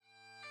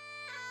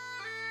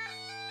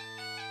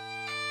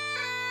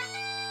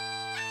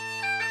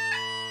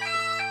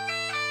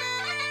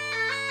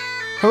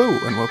Hello,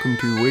 and welcome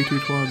to Way Too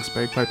Twog's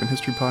Bagpipe and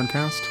History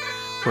podcast,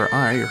 where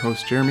I, your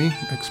host Jeremy,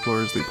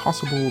 explores the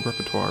possible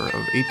repertoire of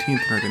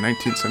 18th and early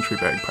 19th century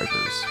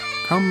bagpipers.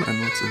 Come and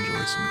let's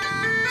enjoy some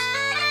tunes.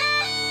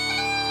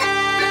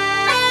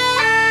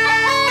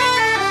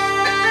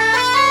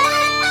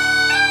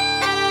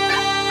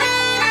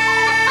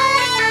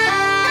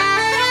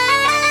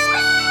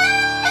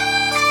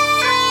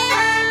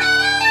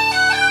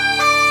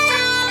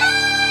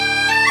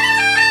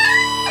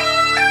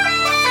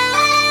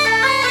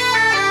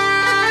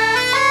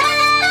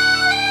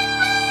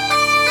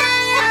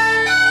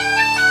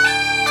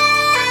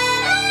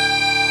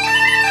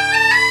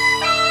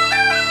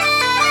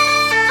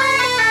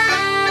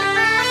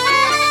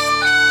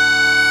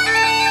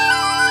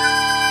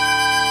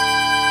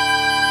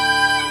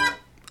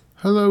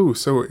 Hello,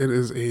 so it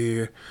is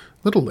a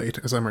little late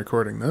as I'm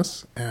recording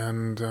this,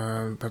 and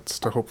that's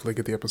to hopefully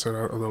get the episode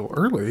out a little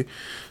early,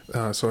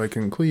 so I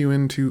can clue you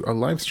into a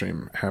live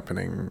stream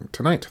happening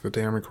tonight, the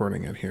day I'm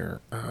recording it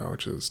here,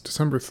 which is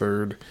December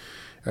 3rd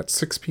at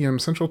 6 p.m.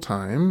 Central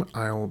Time.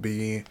 I will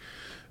be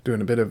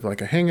doing a bit of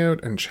like a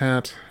hangout and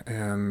chat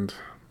and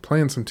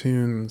playing some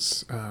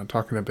tunes,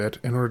 talking a bit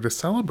in order to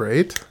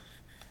celebrate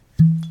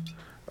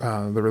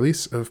the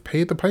release of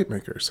Pay the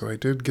Pipemaker. So I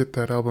did get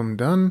that album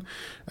done.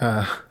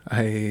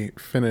 I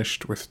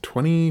finished with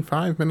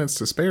 25 minutes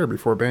to spare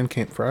before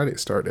Bandcamp Friday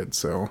started,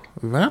 so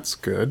that's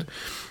good.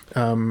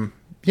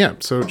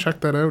 So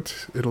check that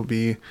out. It'll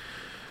be,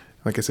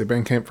 like I say,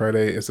 Bandcamp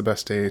Friday is the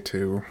best day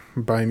to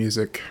buy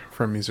music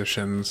from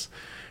musicians,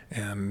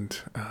 and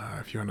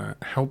if you want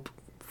to help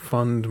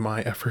fund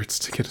my efforts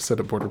to get a set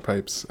of border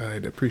pipes,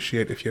 I'd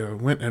appreciate if you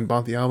went and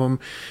bought the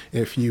album.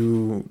 If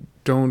you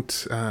don't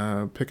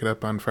pick it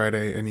up on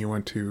Friday and you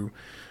want to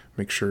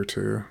make sure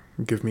to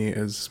give me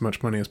as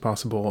much money as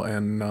possible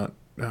and not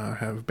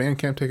have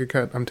Bandcamp take a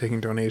cut, I'm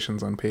taking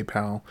donations on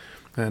PayPal,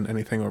 and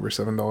anything over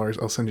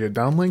 $7 I'll send you a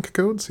downlink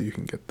code so you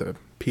can get the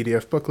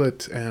PDF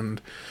booklet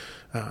and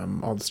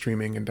all the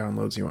streaming and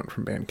downloads you want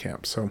from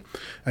Bandcamp. So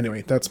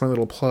anyway, that's my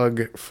little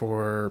plug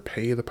for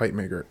Pay the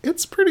Pipemaker.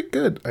 It's pretty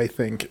good, I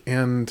think,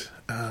 and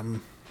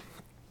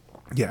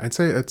I'd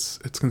say it's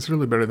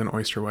considerably better than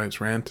Oyster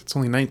Wives Rant. It's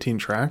only 19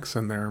 tracks,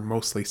 and they're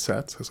mostly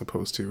sets, as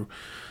opposed to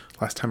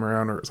last time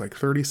around where it was like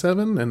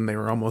 37, and they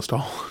were almost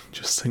all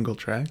just single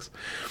tracks.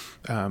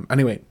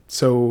 Anyway,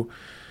 so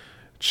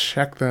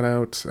check that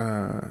out.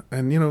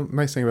 And,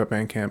 nice thing about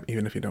Bandcamp,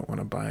 even if you don't want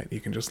to buy it, you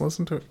can just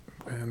listen to it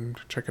and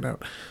check it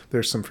out.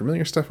 There's some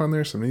familiar stuff on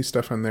there, some new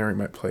stuff on there. We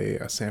might play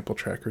a sample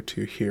track or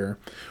two here.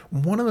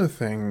 One of the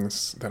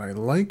things that I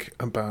like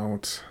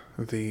about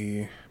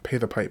the Pay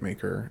the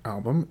Pipemaker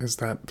album is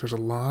that there's a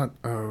lot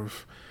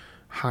of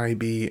high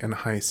B and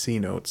high C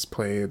notes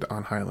played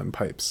on Highland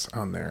pipes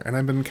on there. And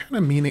I've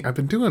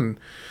been doing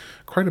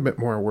quite a bit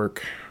more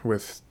work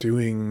with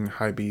doing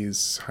high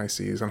Bs, high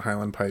Cs on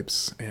Highland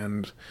pipes,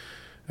 and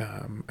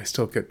I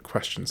still get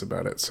questions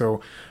about it.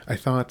 So I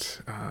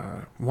thought,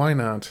 why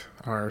not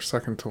our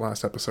second to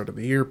last episode of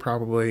the year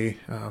probably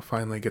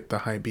finally get the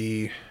high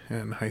B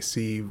and high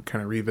C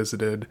kind of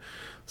revisited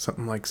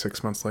something like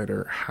 6 months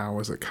later. How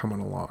is it coming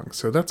along?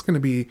 So that's going to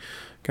be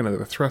kind of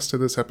the thrust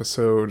of this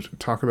episode,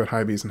 talk about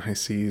high Bs and high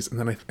Cs, and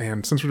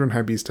then since we're doing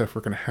high B stuff,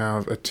 we're going to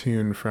have a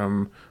tune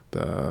from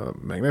the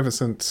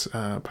magnificent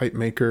pipe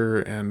maker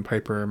and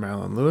piper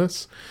Malin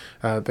Lewis.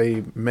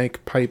 They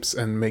make pipes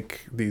and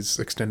make these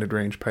extended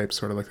range pipes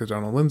sort of like the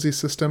Donald Lindsay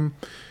system.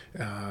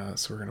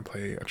 So we're going to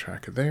play a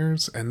track of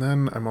theirs, and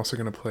then I'm also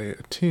going to play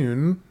a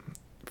tune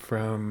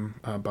from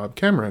Bob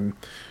Cameron,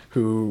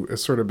 who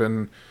has sort of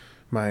been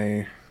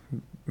my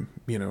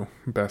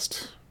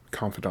best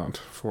confidant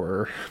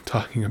for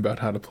talking about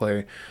how to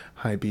play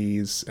high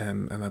Bs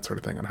and that sort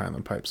of thing on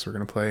Highland pipes. So we're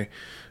going to play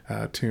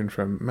a tune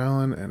from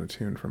Malin and a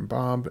tune from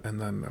Bob,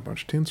 and then a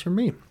bunch of tunes from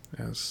me,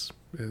 as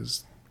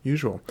is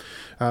usual.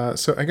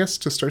 So I guess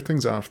to start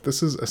things off,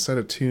 this is a set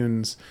of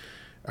tunes.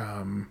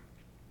 To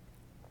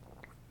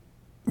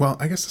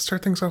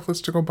start things off, let's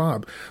go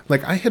Bob.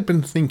 Like, I had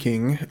been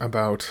thinking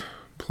about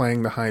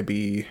playing the high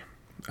B.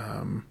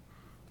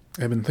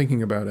 I've been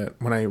thinking about it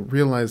when I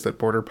realized that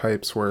border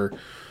pipes were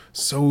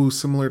so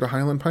similar to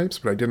Highland pipes,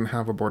 but I didn't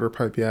have a border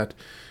pipe yet.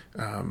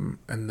 And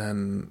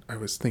then I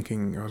was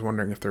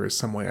wondering if there was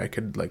some way I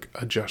could like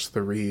adjust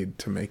the reed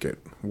to make it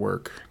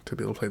work, to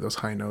be able to play those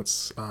high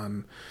notes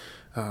on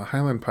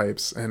Highland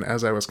pipes. And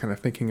as I was kind of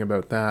thinking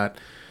about that,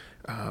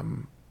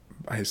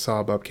 I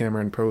saw Bob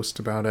Cameron post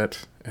about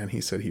it, and he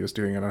said he was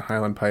doing it on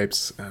Highland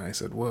pipes. And I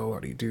said, whoa, how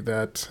do you do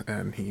that?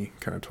 And he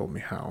kind of told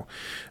me how.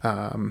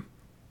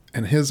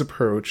 And his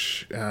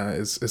approach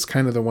is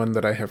kind of the one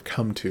that I have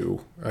come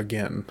to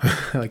again,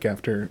 like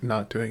after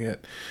not doing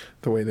it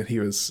the way that he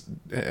was.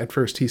 At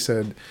first he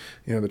said,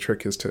 the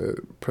trick is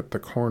to put the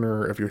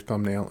corner of your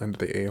thumbnail into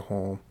the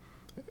A-hole,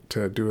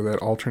 to do that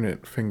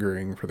alternate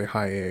fingering for the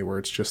high A where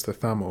it's just the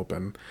thumb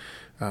open,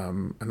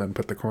 and then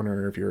put the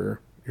corner of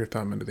your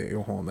thumb into the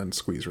A-hole and then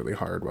squeeze really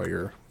hard while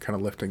you're kind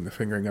of lifting the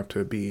fingering up to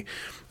a B.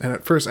 And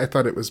at first I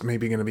thought it was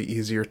maybe going to be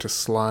easier to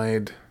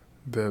slide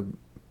the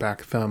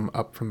back thumb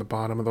up from the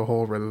bottom of the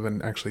hole rather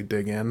than actually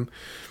dig in.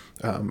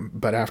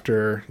 But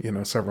after,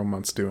 several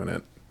months doing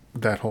it,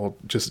 that whole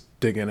just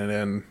digging it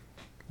in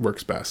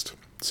works best.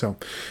 So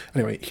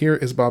anyway, here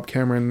is Bob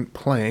Cameron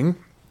playing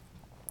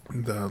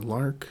the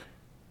Lark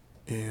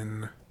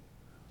in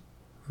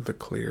the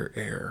Clear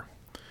Air.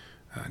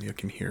 And you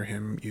can hear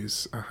him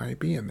use a high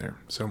B in there.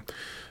 So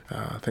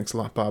thanks a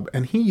lot, Bob.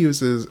 And he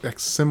uses a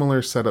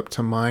similar setup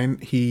to mine.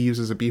 He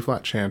uses a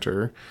B-flat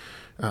chanter,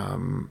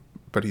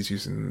 but he's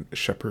using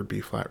Shepard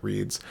B-flat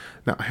reeds.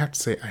 Now, I have to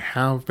say, I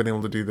have been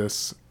able to do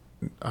this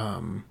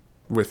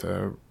with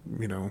a,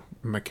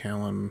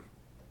 McCallum,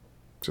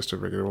 just a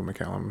regular old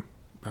McCallum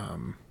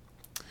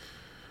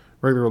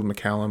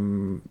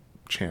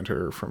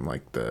chanter from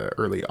like the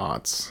early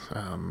aughts.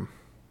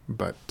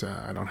 But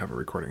I don't have a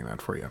recording of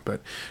that for you.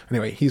 But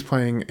anyway, he's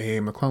playing a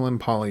McClellan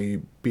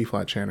Poly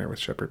B-flat chanter with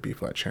Shepard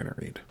B-flat chanter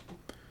reed.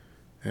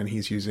 And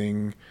he's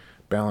using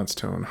balanced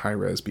tone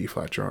high-res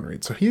B-flat drone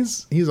reed. So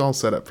he's all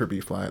set up for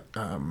B-flat.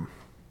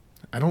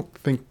 I don't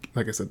think,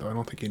 like I said though, I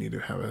don't think you need to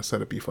have a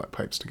set of B-flat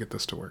pipes to get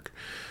this to work.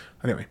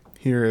 Anyway,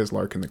 here is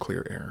Lark in the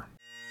Clear Air.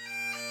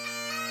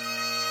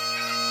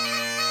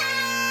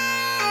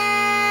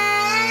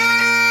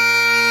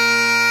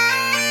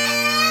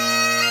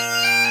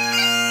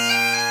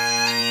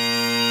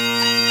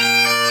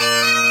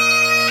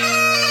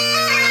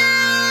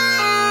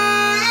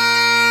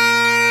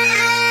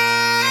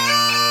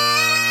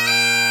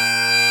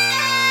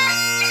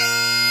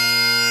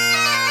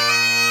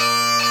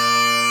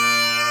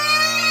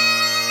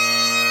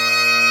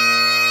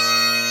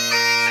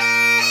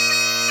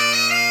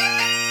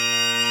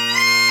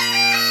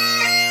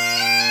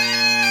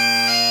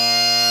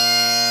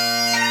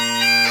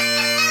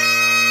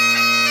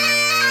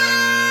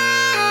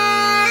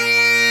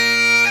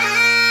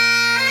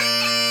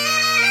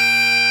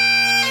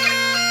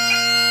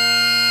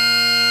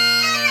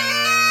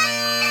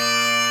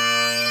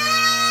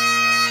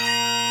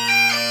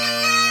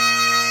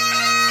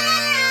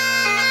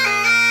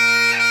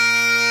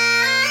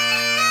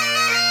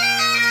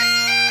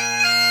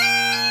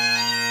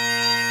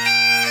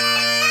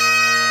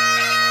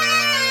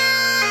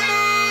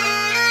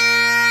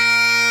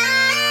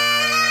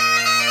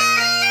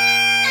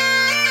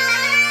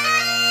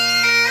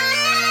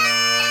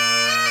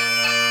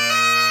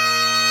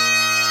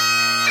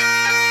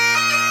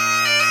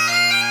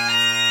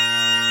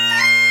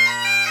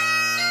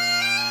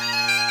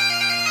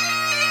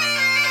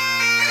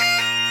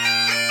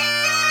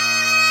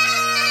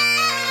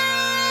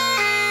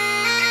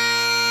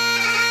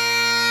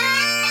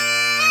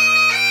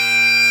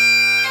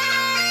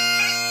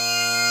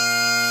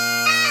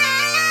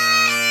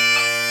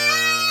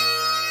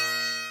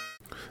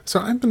 So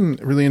I've been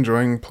really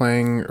enjoying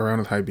playing around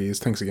with high Bs.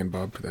 Thanks again,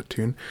 Bob, for that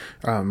tune.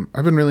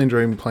 I've been really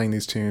enjoying playing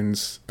these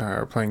tunes,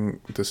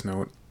 playing this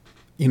note.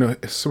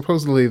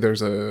 Supposedly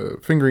there's a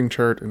fingering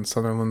chart in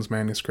Sutherland's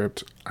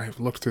manuscript. I've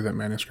looked through that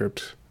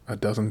manuscript a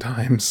dozen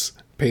times,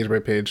 page by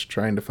page,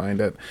 trying to find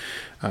it.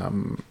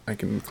 I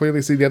can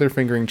clearly see the other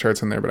fingering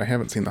charts in there, but I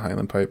haven't seen the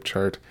Highland Pipe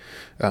chart.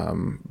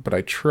 But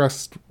I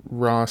trust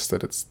Ross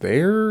that it's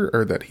there,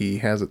 or that he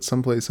has it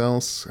someplace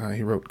else.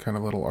 He wrote kind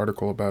of a little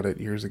article about it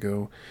years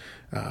ago.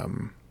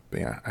 But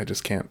yeah, I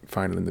just can't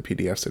find it in the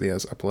PDFs that he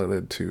has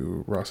uploaded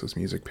to Ross's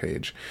music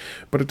page.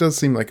 But it does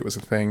seem like it was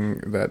a thing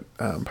that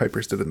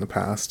pipers did in the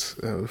past,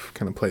 of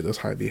kind of play those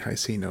high B, high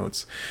C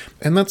notes.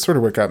 And that's sort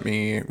of what got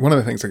me, one of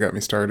the things that got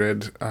me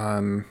started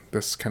on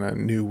this kind of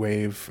new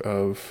wave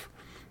of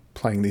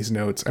playing these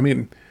notes. I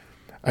mean,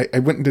 I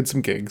went and did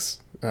some gigs,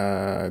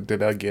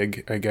 did a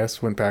gig, I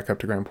guess, went back up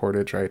to Grand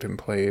Portage, right, and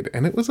played.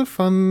 And it was a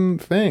fun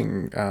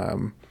thing.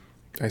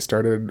 I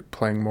started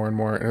playing more and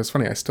more, and it was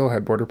funny, I still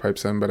had border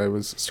pipes in, but I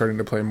was starting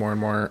to play more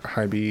and more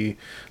high B,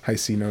 high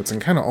C notes,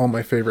 and kind of all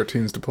my favorite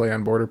tunes to play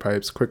on border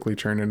pipes quickly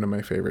turned into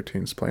my favorite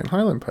tunes to play on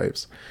Highland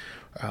pipes.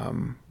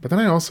 But then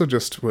I also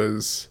just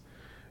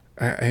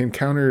I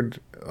encountered,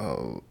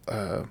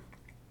 I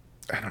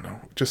don't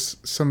know,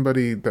 just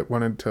somebody that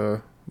wanted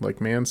to like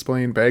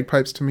mansplain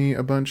bagpipes to me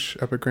a bunch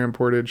up at Grand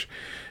Portage,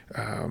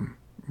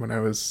 when I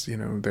was,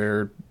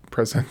 there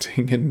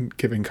presenting and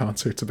giving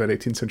concerts about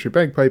 18th century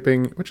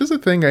bagpiping, which is a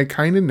thing I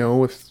kind of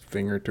know a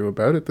thing or two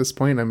about at this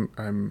point.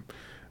 I'm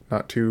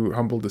not too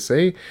humble to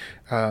say.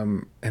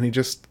 And he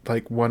just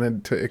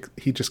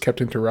he just kept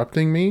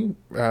interrupting me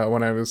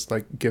when I was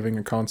like giving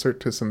a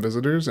concert to some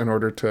visitors in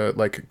order to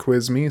like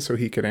quiz me so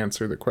he could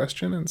answer the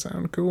question and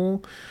sound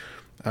cool.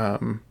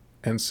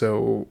 And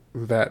so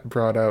that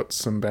brought out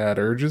some bad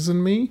urges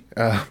in me.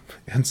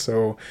 And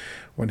so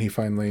when he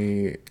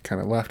finally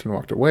kind of left and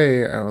walked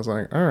away, I was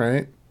like, all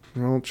right,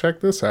 well,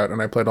 check this out.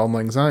 And I played Auld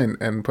Lang Syne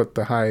and put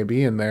the high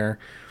B in there.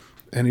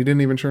 And he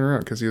didn't even turn around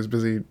because he was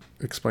busy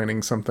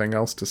explaining something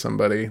else to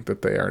somebody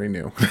that they already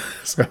knew.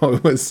 So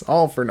it was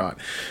all for naught.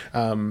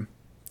 But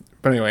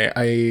anyway,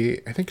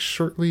 I think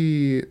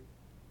shortly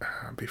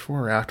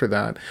before or after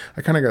that,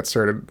 I kind of got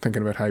started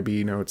thinking about high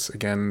B notes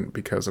again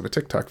because of a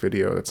TikTok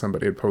video that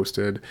somebody had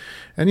posted.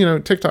 And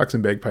TikToks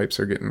and bagpipes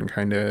are getting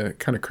kind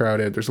of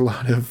crowded. There's a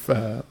lot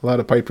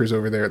of pipers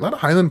over there, a lot of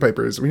Highland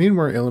pipers. We need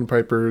more Uilleann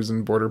pipers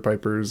and border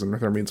pipers and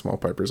Northumbrian small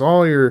pipers.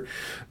 All your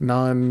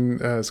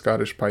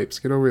non-Scottish pipes,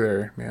 get over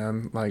there,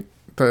 man. Like,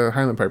 the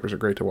Highland pipers are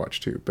great to watch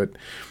too. But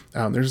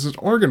there's this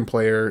organ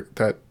player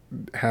that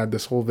had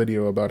this whole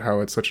video about how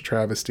it's such a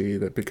travesty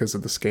that because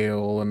of the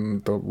scale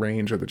and the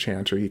range of the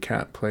chanter, you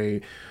can't play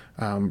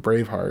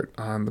Braveheart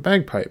on the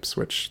bagpipes,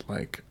 which,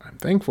 like, I'm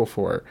thankful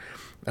for.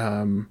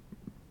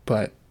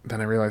 But then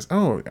I realized,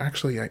 oh,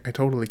 actually, I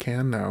totally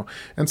can now.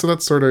 And so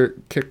that sort of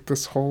kicked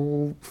this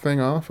whole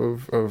thing off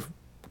of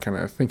kind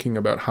of thinking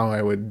about how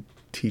I would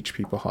teach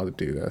people how to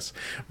do this.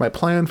 My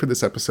plan for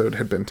this episode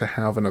had been to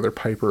have another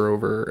piper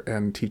over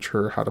and teach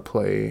her how to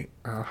play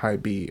high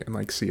B and,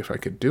 like, see if I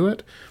could do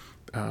it.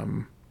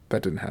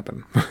 That didn't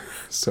happen.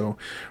 So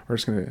we're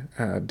just going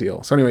to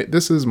deal. So anyway,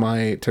 this is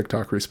my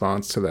TikTok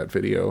response to that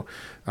video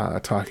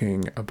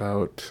talking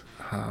about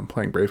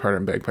playing Braveheart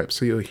and bagpipes.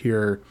 So you'll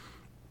hear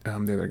the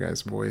other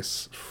guy's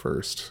voice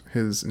first.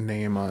 His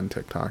name on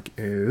TikTok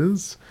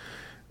is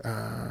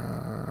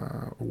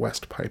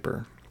West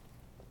Piper.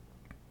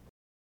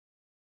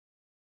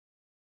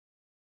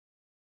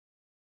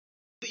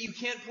 You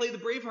can't play the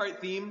Braveheart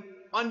theme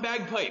on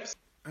bagpipes.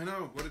 I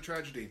know, what a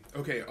tragedy.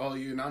 Okay, all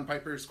you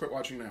non-pipers, quit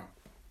watching now.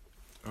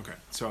 Okay,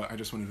 so I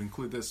just wanted to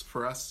include this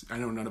for us. I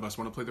know none of us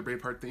want to play the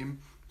Braveheart theme,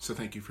 so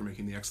thank you for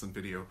making the excellent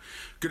video.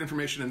 Good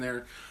information in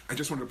there. I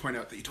just wanted to point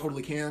out that you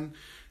totally can,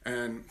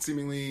 and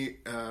seemingly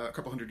a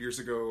couple hundred years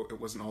ago, it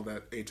wasn't all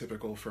that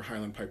atypical for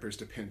Highland pipers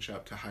to pinch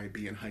up to high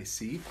B and high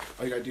C.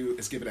 All you gotta do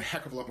is give it a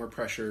heck of a lot more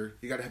pressure.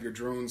 You gotta have your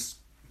drones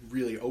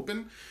really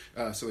open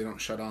so they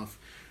don't shut off.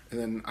 And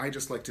then I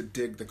just like to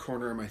dig the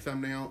corner of my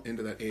thumbnail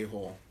into that A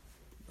hole.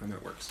 And then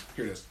it works.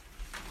 Here it is.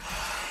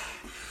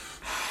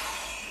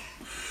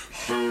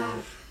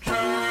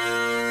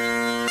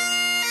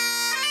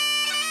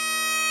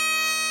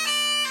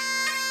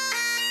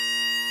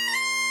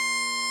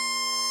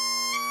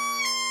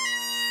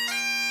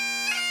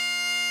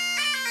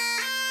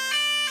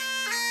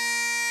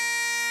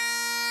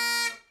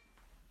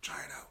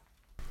 Try it out.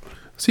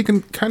 So you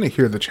can kind of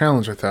hear the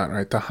challenge with that,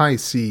 right? The high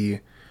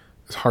C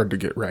is hard to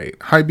get right.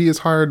 High B is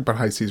hard, but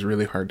high C is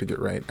really hard to get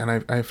right.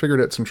 And I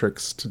figured out some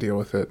tricks to deal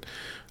with it.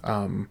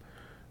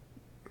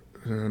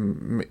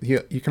 Yeah,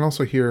 you can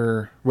also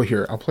hear. Well,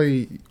 here I'll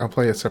play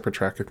a separate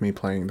track of me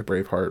playing the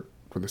Braveheart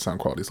where the sound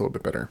quality is a little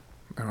bit better,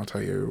 and I'll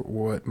tell you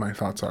what my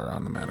thoughts are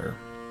on the matter.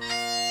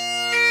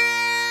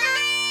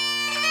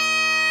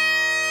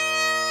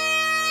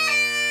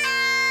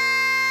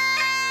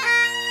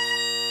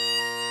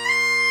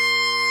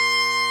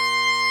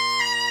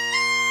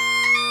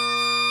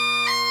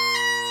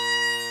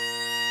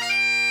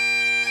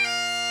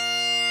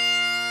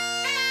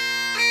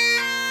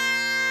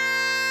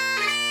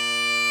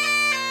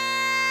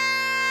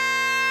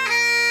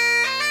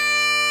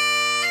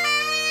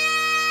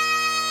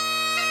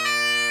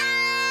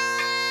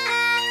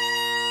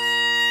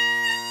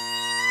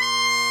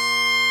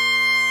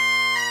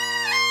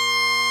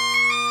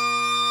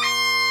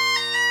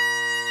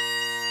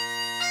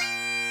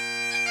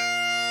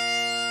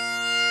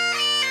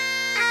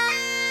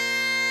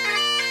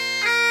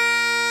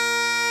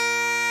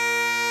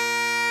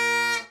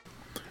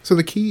 So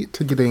the key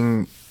to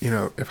getting,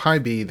 if high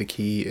B, the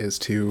key is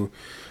to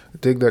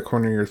dig that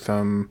corner of your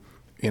thumb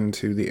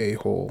into the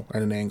A-hole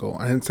at an angle.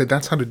 And I'd say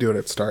that's how to do it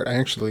at start. I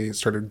actually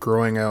started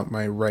growing out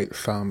my right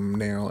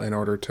thumbnail in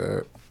order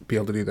to be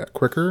able to do that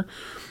quicker,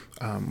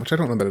 which I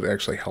don't know that it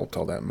actually helped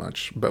all that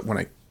much. But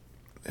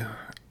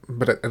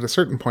but at a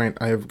certain point,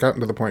 I've gotten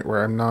to the point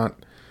where I'm not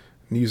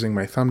using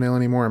my thumbnail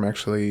anymore.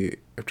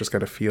 I've just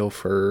got a feel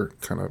for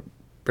kind of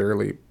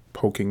barely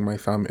poking my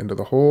thumb into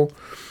the hole.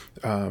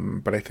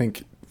 But I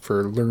think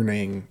for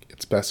learning,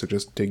 it's best to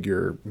just dig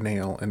your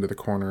nail into the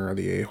corner of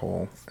the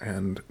A-hole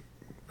and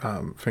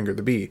finger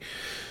the B.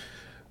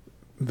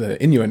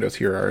 The innuendos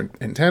here are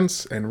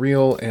intense and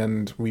real,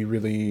 and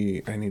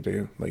I need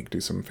to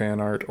do some fan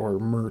art or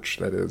merch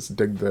that is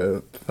dig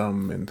the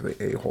thumb into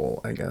the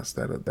A-hole. I guess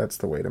that's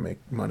the way to make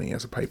money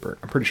as a piper.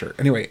 I'm pretty sure.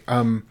 Anyway,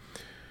 so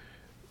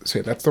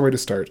yeah, that's the way to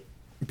start.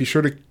 Be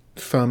sure to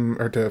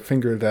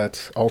finger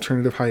that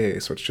alternative high A,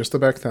 so it's just the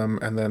back thumb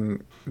and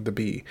then the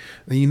B.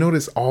 And you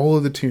notice all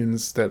of the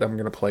tunes that I'm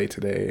going to play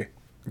today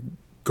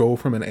go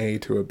from an A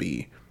to a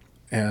B,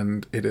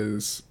 and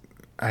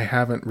I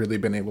haven't really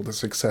been able to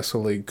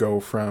successfully go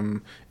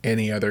from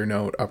any other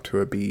note up to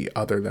a B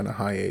other than a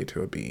high A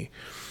to a B.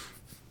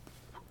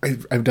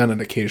 I've done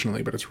it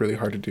occasionally, but it's really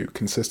hard to do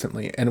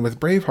consistently. And with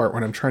Braveheart,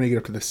 when I'm trying to get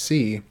up to the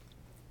C,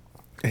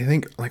 I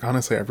think,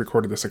 honestly, I've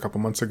recorded this a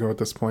couple months ago at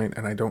this point,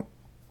 and I don't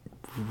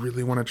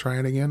really want to try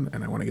it again,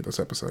 and I want to get this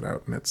episode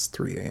out, and it's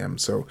 3 a.m.,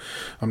 so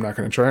I'm not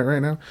going to try it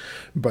right now.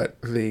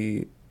 But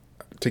to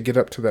get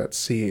up to that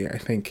C, I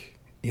think,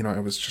 I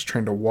was just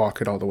trying to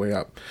walk it all the way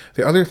up.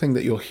 The other thing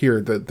that you'll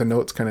hear, the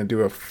notes kind of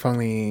do a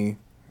funny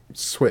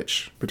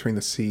switch between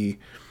the C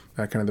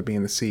kind of the B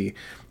and the C.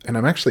 And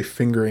I'm actually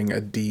fingering a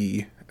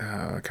D,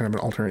 kind of an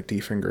alternate D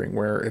fingering,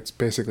 where it's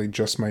basically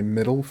just my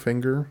middle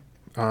finger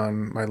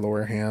on my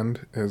lower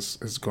hand is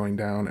going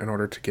down in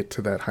order to get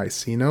to that high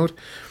C note.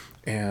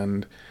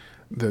 And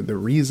the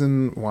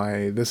reason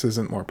why this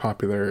isn't more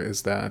popular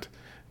is that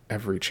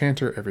every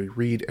chanter, every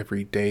read,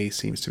 every day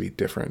seems to be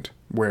different.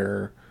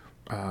 Where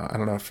I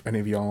don't know if any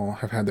of y'all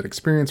have had that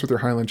experience with your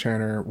Highland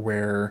chanter,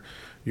 where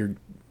you're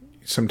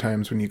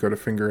sometimes when you go to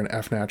finger an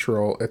F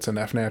natural, it's an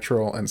F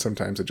natural, and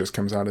sometimes it just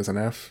comes out as an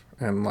F.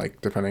 And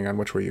like depending on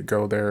which way you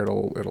go there,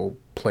 it'll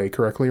play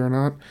correctly or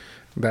not.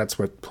 That's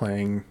what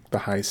playing the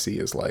high C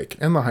is like,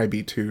 and the high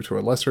B too to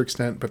a lesser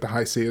extent. But the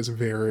high C is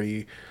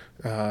very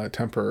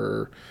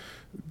temper.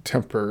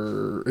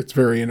 It's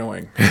very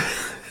annoying.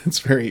 It's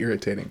very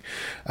irritating.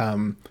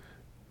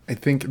 I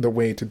think the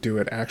way to do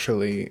it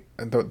actually,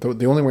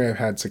 the only way I've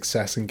had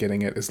success in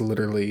getting it is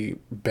literally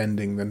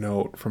bending the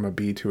note from a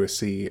B to a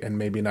C and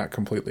maybe not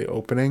completely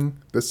opening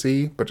the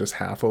C, but just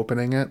half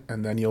opening it,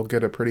 and then you'll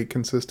get a pretty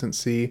consistent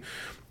C.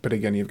 But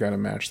again, you've got to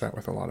match that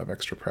with a lot of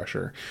extra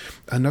pressure.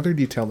 Another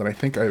detail that I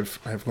think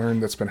I've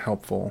learned that's been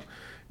helpful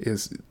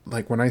is,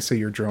 like, when I say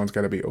your drone's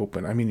got to be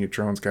open, I mean your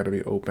drone's got to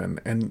be open.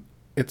 And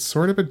it's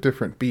sort of a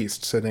different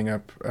beast setting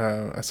up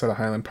a set of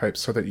Highland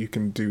pipes so that you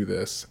can do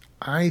this.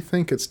 I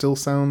think it still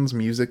sounds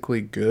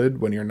musically good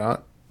when you're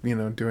not,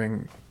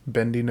 doing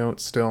bendy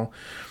notes still.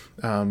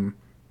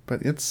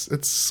 But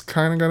it's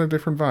kind of got a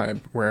different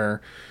vibe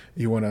where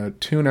you want to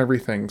tune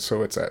everything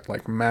so it's at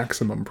like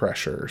maximum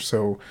pressure.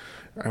 So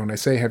when I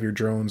say have your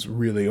drones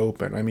really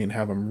open, I mean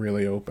have them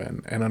really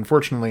open. And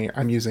unfortunately,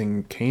 I'm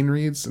using cane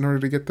reeds in order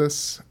to get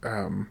this.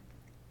 To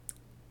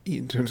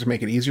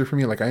make it easier for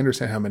me. Like, I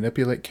understand how to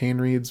manipulate cane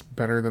reeds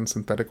better than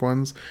synthetic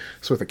ones.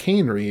 So with a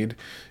cane reed,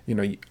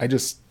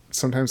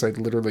 sometimes I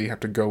literally have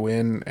to go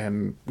in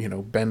and,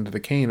 bend the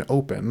cane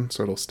open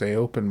so it'll stay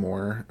open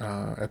more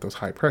at those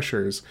high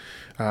pressures.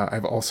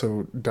 I've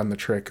also done the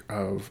trick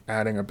of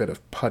adding a bit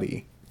of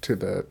putty to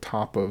the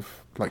top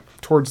of, like,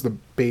 towards the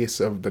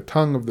base of the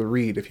tongue of the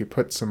reed. If you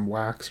put some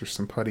wax or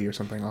some putty or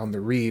something on the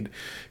reed,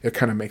 it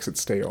kind of makes it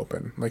stay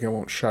open. Like, it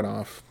won't shut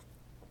off.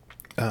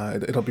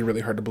 It'll be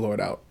really hard to blow it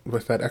out.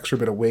 With that extra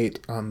bit of weight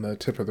on the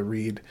tip of the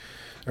reed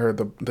or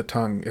the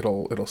tongue,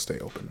 it'll stay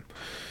open.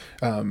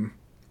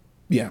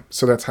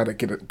 So that's how to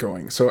get it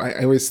going. So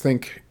I always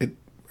think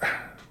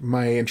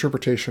my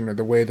interpretation, or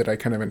the way that I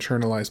kind of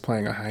internalize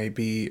playing a high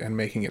B and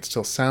making it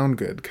still sound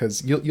good,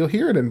 because you'll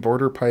hear it in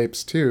border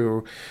pipes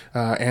too,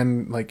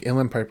 and like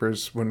inland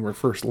pipers when we're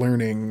first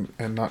learning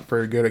and not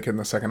very good at getting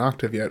the second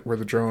octave yet, where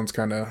the drones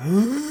kind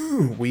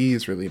of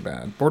wheeze really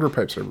bad. Border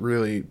pipes are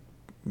really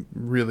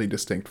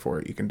distinct for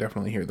it. You can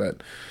definitely hear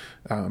that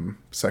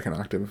second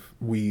octave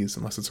wheeze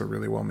unless it's a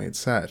really well made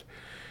set.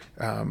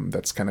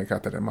 That's kind of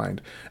got that in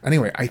mind.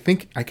 Anyway, I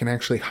think I can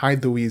actually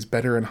hide the wheeze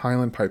better in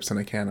Highland pipes than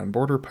I can on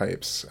border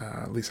pipes,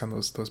 at least on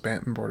those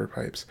Bantam border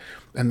pipes.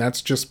 And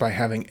that's just by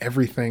having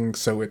everything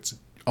so it's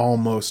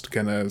almost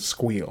gonna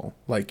squeal.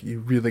 Like,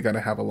 you really got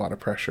to have a lot of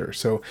pressure.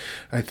 So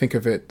I think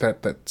of it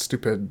that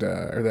stupid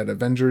or that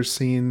Avengers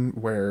scene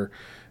where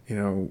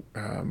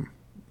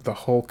the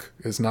Hulk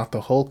is not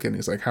the Hulk, and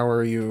he's like, how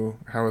are you?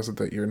 How is it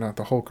that you're not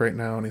the Hulk right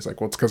now? And he's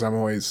like, well, it's because I'm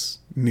always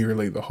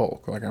nearly the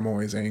Hulk. Like, I'm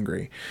always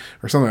angry,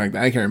 or something like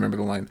that. I can't remember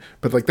the line,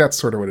 but like, that's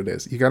sort of what it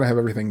is. You got to have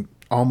everything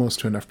almost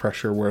to enough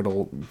pressure where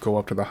it'll go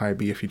up to the high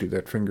B if you do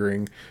that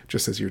fingering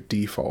just as your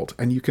default.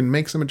 And you can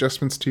make some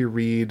adjustments to your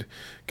reed,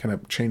 kind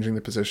of changing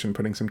the position,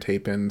 putting some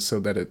tape in so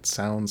that it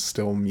sounds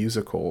still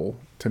musical,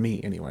 to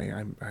me anyway.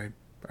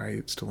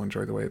 I still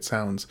enjoy the way it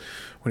sounds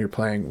when you're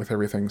playing with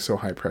everything so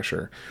high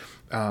pressure.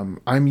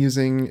 I'm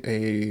using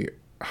a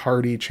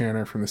Hardy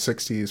chanter from the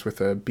 60s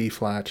with a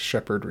B-flat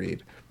Shepherd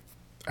reed.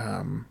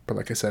 But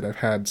like I said, I've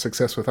had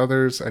success with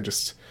others. I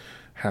just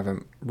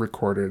haven't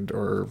recorded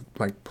or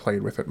like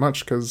played with it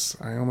much because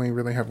I only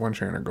really have one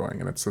chanter going,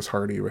 and it's this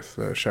Hardy with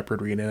the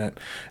Shepherd reed in it.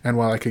 And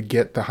while I could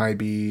get the high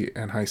B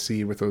and high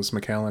C with those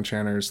Macallan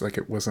chanters, like,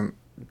 it wasn't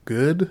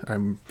good.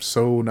 I'm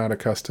so not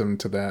accustomed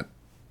to that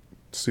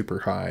super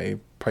high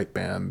pipe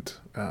band,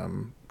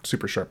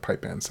 super sharp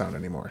pipe band sound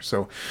anymore.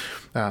 So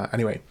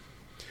anyway,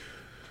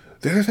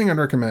 the other thing I'd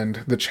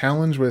recommend, the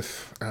challenge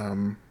with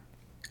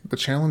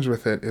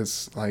it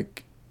is,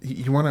 like,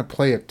 you want to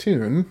play a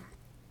tune.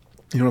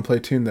 You want to play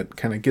a tune that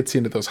kind of gets you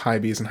into those high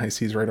B's and high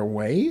C's right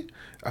away,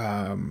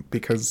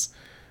 because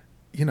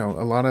a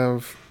lot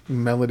of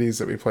melodies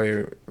that we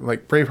play,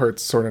 like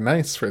Braveheart's sort of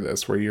nice for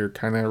this, where you're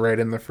kind of right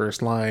in the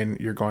first line,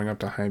 you're going up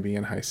to high B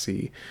and high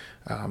C.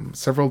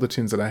 Several of the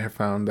tunes that I have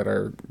found that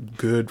are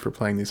good for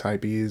playing these high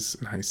B's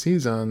and high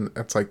C's on,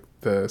 that's like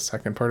the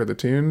second part of the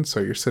tune. So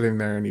you're sitting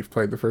there and you've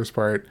played the first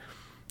part,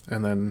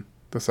 and then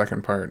the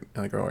second part,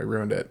 like, oh, I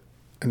ruined it.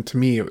 And to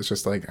me, it was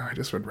just like, I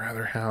just would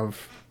rather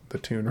have the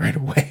tune right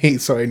away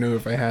so I knew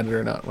if I had it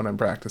or not when I'm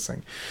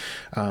practicing.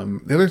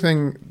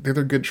 The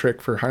other good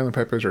trick for Highland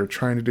pipers are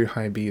trying to do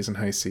high B's and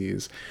high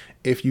C's.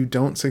 If you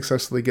don't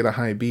successfully get a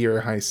high B or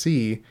a high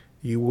C,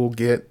 you will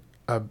get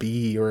a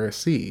B or a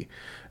C.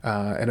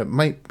 And it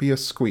might be a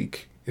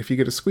squeak. If you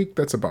get a squeak,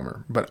 that's a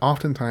bummer. But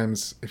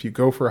oftentimes, if you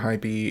go for a high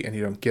B and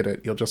you don't get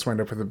it, you'll just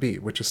wind up with a B,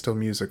 which is still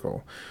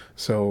musical.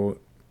 So,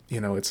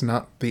 it's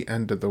not the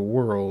end of the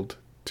world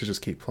to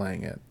just keep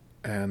playing it.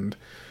 And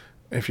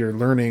if you're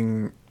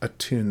learning a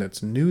tune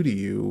that's new to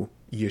you,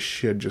 you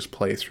should just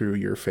play through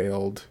your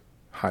failed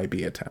high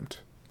B attempt.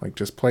 Like,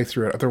 just play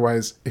through it.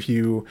 Otherwise, if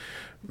you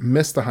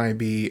miss the high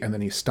B and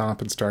then you stop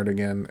and start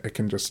again, it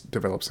can just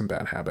develop some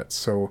bad habits.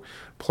 So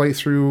play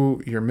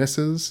through your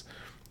misses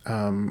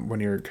when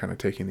you're kind of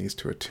taking these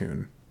to a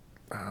tune.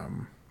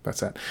 That's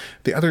that.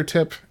 The other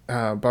tip,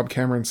 Bob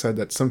Cameron said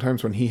that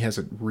sometimes when he has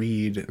a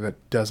reed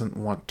that doesn't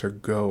want to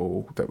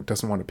go, that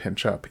doesn't want to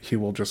pinch up, he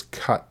will just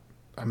cut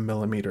a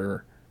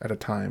millimeter at a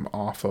time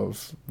off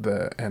of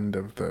the end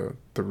of the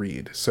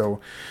reed. So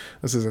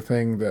this is a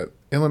thing that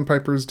uilleann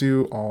pipers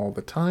do all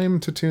the time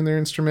to tune their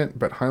instrument,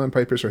 but Highland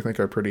pipers, I think,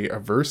 are pretty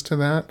averse to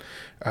that,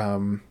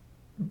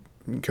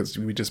 because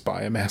we just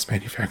buy a mass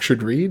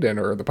manufactured reed,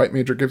 or the pipe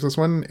major gives us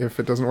one if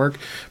it doesn't work.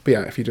 But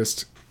yeah, if you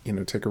just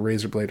take a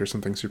razor blade or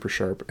something super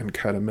sharp and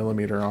cut a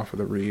millimeter off of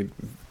the reed,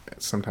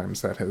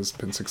 sometimes that has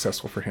been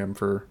successful for him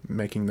for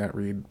making that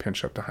reed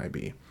pinch up to high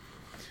B.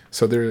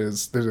 So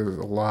there's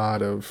a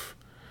lot of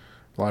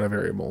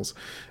variables.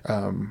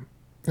 The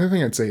other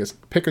thing I'd say is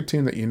pick a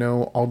tune that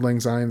Auld Lang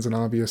Syne's an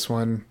obvious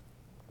one.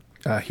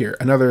 Here,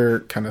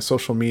 another kind of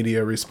social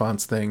media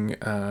response thing.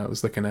 I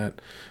was looking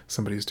at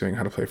somebody's doing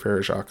how to play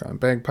Frere Jacques on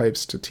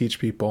bagpipes to teach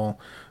people.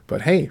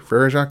 But hey,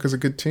 Frere Jacques is a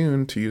good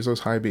tune to use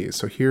those high Bs.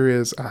 So here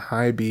is a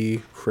high B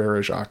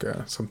Frere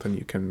Jacques, something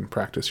you can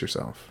practice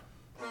yourself.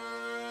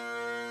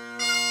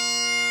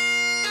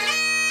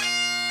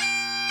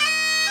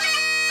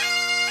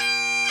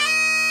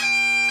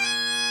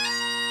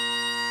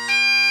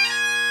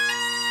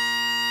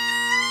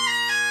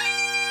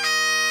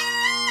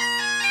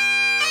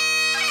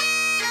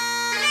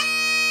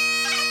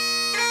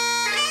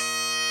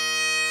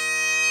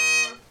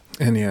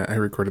 And yeah, I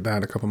recorded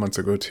that a couple months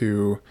ago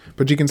too.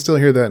 But you can still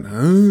hear that,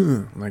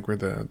 like where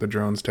the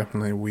drones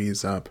definitely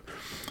wheeze up.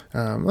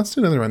 Let's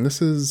do another one.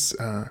 This is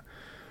When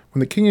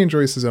the King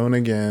Enjoys His Own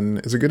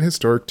Again is a good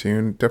historic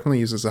tune. Definitely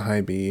uses a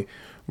high B.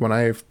 When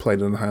I've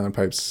played on the Highland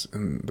pipes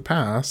in the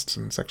past,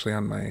 and it's actually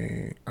on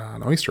my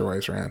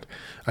Oysterwise rant,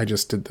 I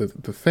just did the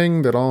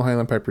thing that all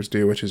Highland pipers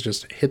do, which is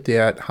just hit the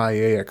high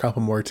A a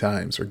couple more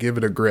times, or give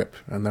it a grip,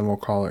 and then we'll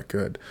call it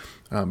good.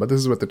 But this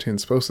is what the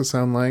tune's supposed to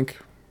sound like.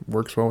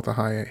 Works well with a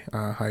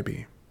high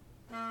B.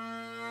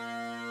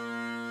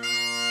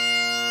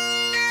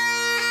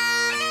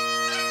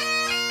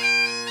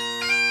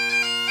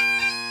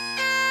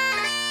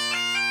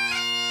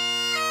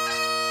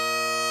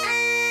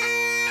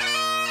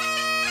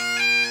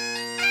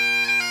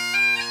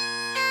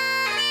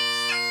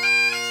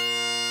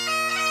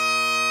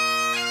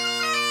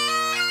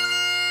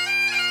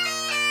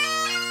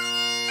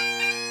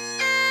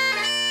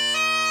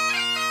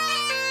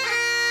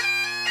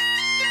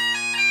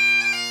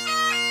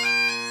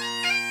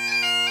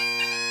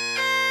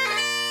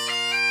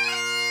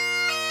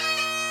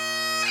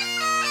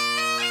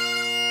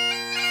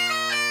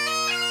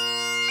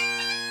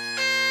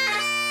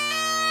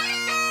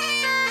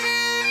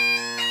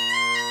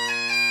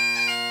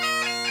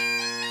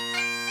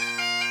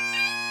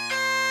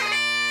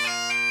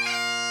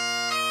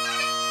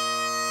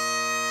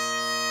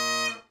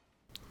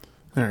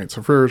 All right,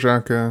 so Frere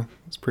Jacques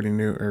is pretty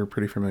new, or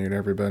pretty familiar to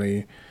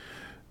everybody.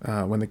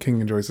 When the King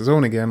Enjoys His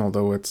Own Again,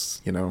 although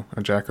it's,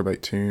 a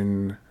Jacobite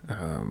tune,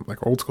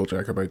 like old school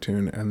Jacobite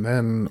tune, and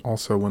then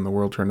also When the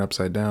World Turned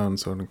Upside Down,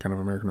 so a kind of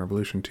American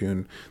Revolution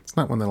tune, it's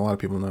not one that a lot of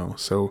people know.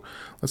 So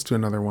let's do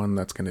another one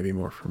that's going to be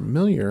more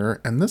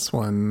familiar, and this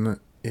one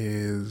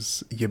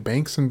is Ye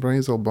Banks and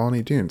Braes Old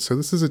Bonny Doon. So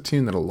this is a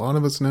tune that a lot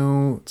of us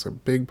know. It's a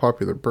big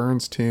popular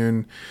Burns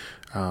tune,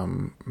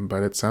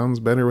 but it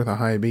sounds better with a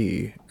high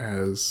B,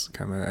 as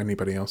kind of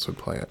anybody else would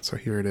play it. So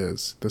here it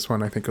is. This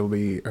one I think will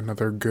be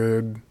another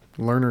good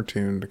learner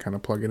tune to kind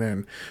of plug it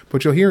in.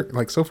 But you'll hear,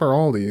 like, so far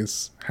all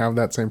these have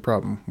that same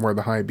problem where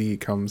the high B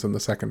comes in the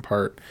second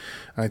part.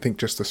 I think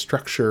just the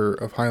structure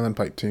of Highland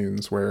pipe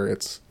tunes where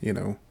it's,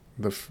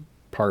 the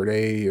part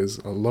A is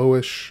a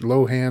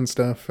low hand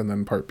stuff, and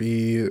then part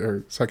B,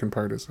 or second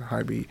part, is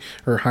high B,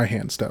 or high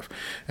hand stuff.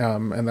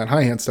 And that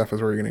high hand stuff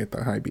is where you're going to get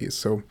the high Bs.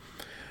 So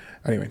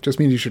anyway, just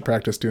means you should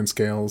practice doing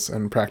scales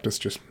and practice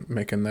just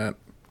making that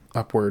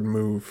upward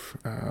move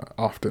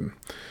often.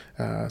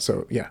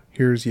 So yeah,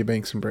 here's Ye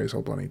Banks and Braes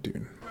Old Bonny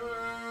Doon.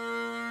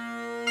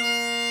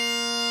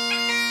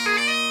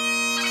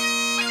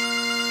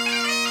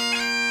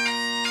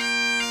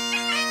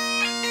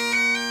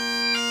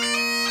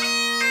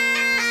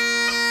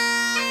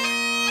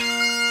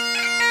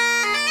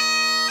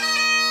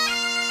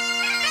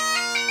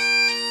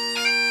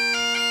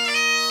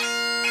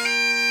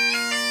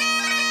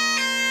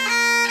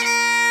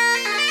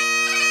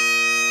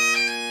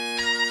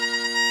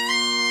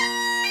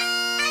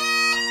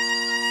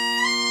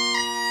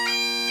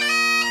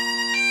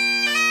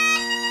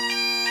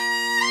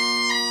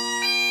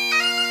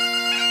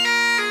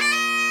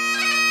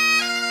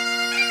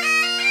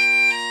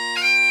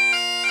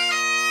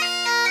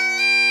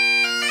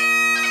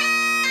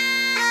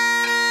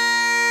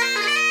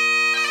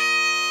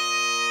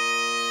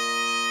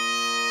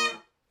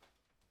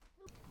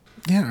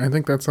 I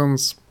think that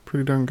sounds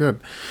pretty darn good.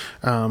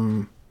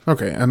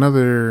 Okay,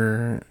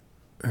 another.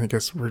 I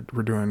guess we're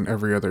doing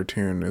every other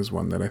tune is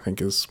one that I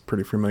think is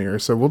pretty familiar.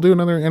 So we'll do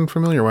another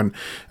unfamiliar one.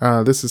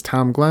 This is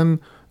Tom Glenn,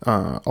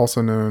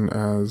 also known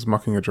as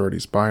Mucking a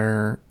Geordie's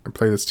Byre. I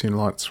play this tune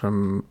lots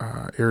from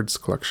Aird's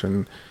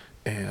collection.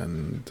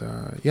 And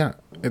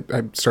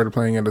I started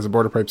playing it as a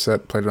border pipe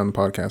set, played it on the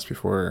podcast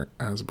before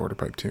as a border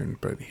pipe tune,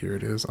 but here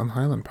it is on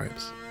Highland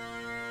Pipes.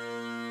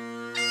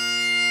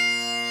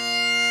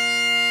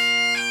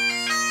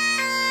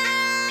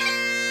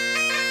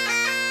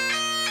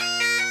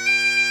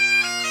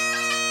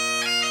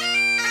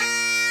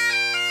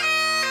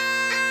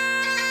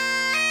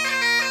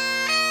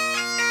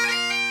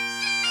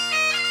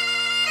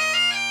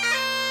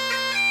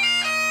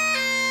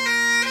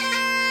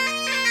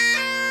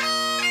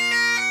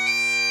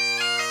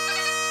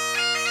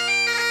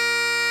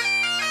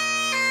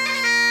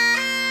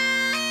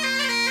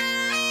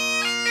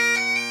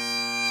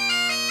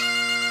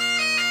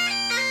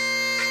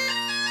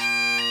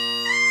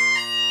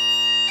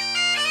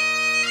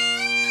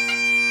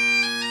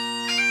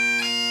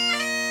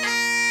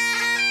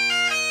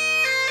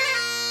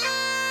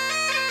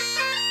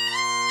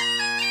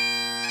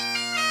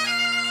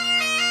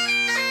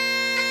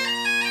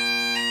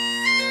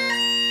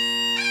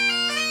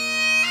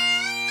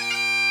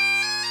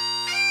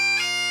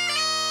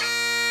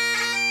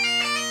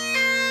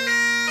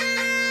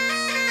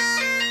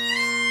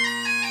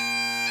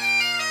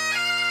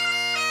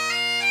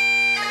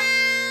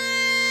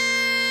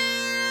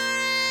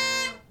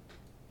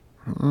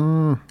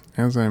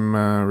 As I'm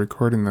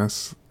recording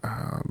this,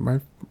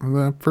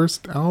 the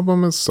first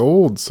album is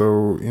sold,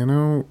 so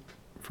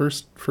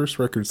first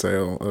record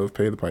sale of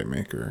Pay the Pipe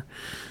Maker.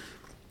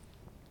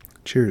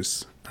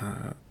 Cheers.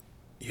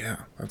 Yeah,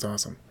 that's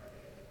awesome.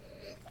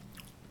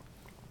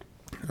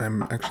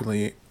 I'm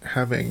actually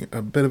having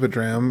a bit of a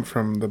dram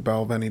from the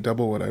Balvenie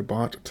Doublewood I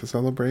bought to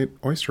celebrate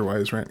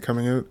Oysterwise Rant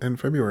coming out in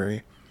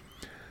February.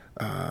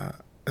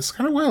 It's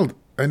kind of wild.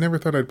 I never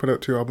thought I'd put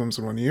out 2 albums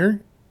in 1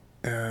 year.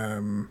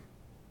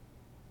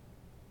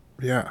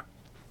 Yeah,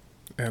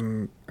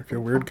 and I feel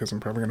weird because I'm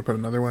probably going to put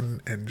another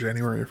one in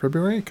January or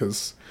February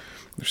because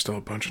there's still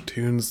a bunch of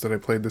tunes that I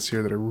played this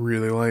year that I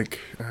really like.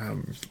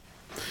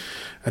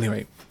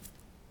 Anyway,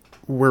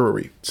 where were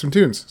we? Some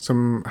tunes,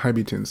 some high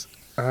B tunes.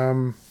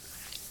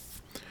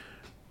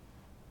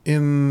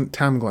 In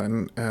Tam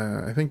Glen,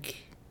 I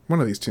think one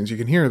of these tunes, you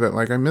can hear that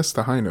I missed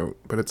the high note,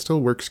 but it still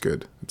works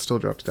good. It still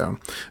drops down.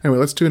 Anyway,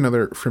 let's do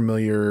another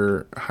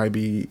familiar high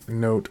B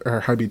note, or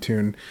high B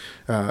tune.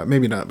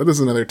 Maybe not, but this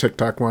is another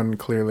TikTok one,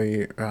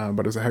 clearly,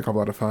 but it's a heck of a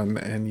lot of fun,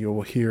 and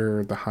you'll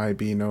hear the high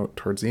B note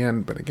towards the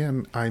end, but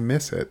again, I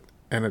miss it,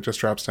 and it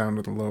just drops down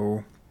to the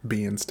low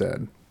B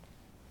instead.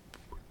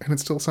 And it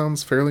still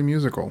sounds fairly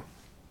musical.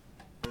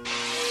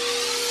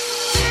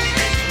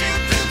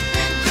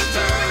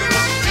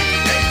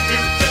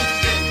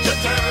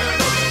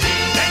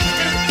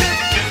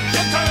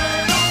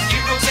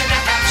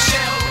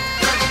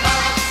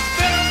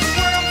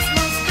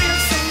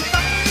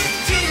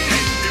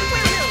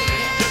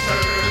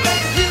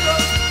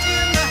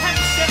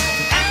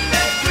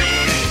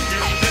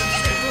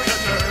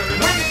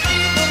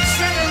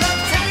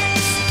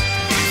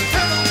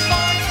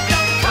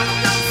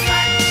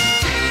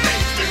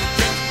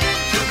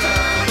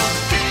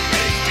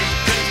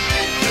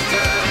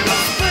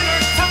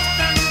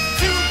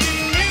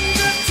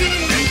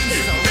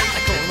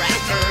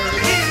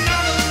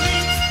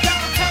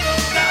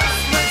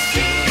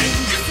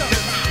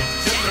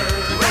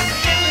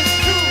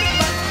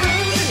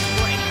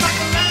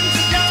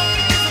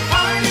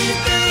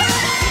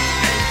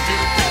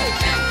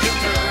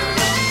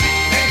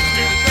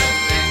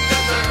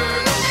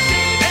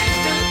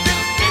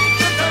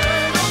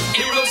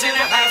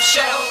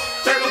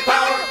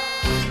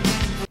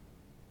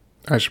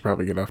 I should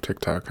probably get off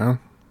TikTok, huh?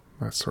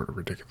 That's sort of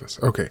ridiculous.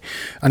 Okay.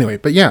 Anyway,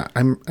 but yeah,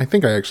 I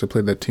think I actually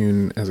played that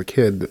tune as a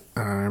kid.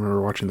 I remember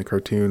watching the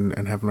cartoon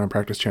and having my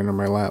practice channel on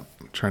my lap,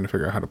 trying to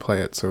figure out how to play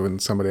it. So when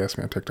somebody asked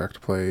me on TikTok to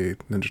play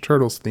Ninja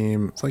Turtles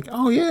theme, it's like,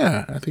 oh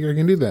yeah, I think I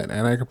can do that.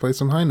 And I can play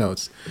some high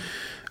notes,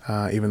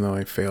 even though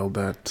I failed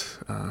that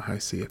high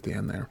C at the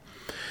end there.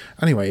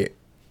 Anyway,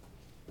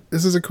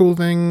 this is a cool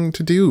thing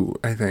to do,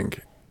 I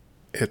think.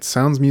 It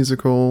sounds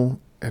musical.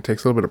 It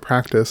takes a little bit of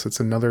practice. It's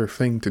another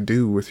thing to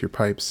do with your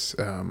pipes,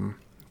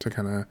 to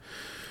kind of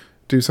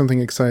do something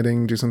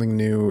exciting, do something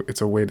new. It's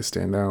a way to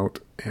stand out,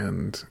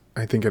 and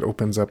I think it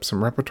opens up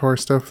some repertoire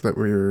stuff that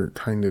we're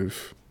kind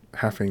of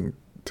having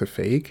to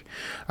fake.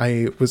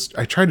 I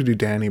tried to do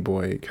Danny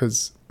Boy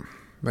because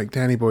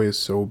Danny Boy is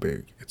so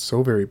big. It's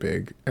so very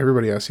big.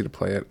 Everybody asks you to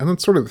play it, and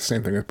it's sort of the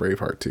same thing with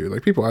Braveheart too.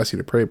 People ask you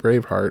to play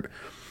Braveheart,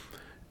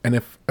 and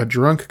if a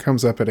drunk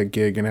comes up at a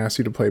gig and asks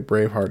you to play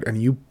Braveheart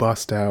and you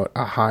bust out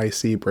a high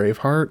C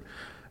Braveheart,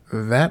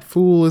 that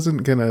fool isn't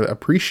going to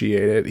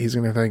appreciate it. He's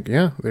going to think,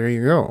 yeah, there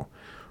you go.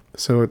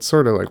 So it's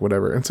sort of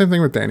whatever. And same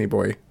thing with Danny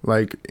Boy.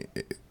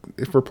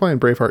 If we're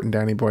playing Braveheart and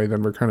Danny Boy,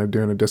 then we're kind of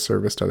doing a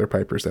disservice to other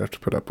pipers that have to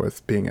put up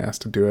with being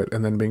asked to do it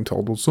and then being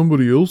told, well,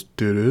 somebody else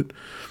did it.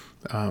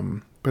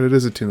 but it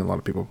is a tune that a lot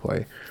of people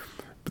play.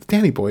 But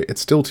Danny Boy,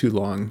 it's still too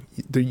long.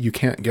 You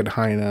can't get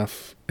high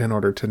enough in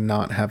order to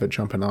not have it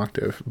jump an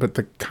octave. But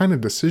the kind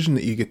of decision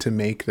that you get to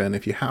make then,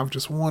 if you have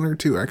just one or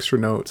two extra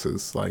notes,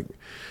 is like,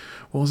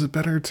 well, is it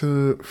better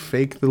to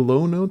fake the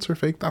low notes or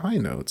fake the high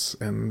notes?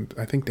 And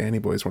I think Danny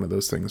Boy is one of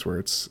those things where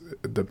it's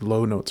the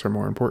low notes are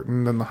more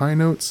important than the high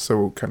notes,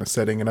 so kind of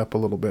setting it up a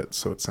little bit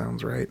so it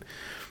sounds right.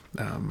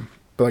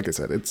 But like I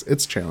said,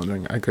 it's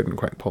challenging. I couldn't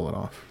quite pull it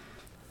off.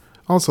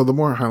 Also, the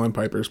more Highland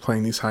Pipers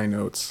playing these high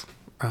notes,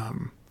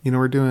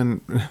 we're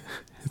doing,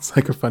 it's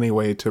like a funny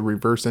way to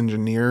reverse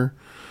engineer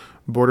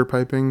border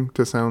piping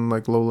to sound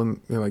like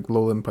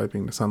lowland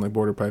piping to sound like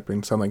border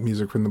piping, sound like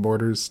music from the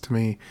borders to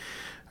me.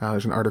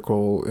 There's an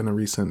article in a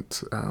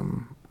recent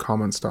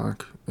Common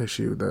Stock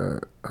issue,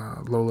 the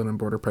Lowland and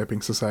Border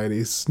Piping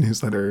Society's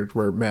newsletter,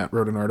 where Matt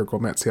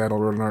Seattle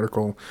wrote an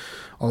article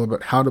all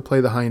about how to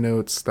play the high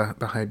notes, the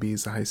high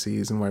Bs, the high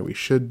Cs, and why we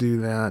should do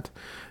that,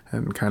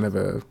 and kind of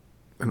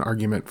an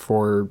argument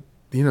for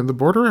the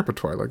border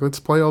repertoire. Like,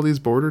 let's play all these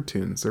border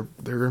tunes.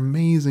 They're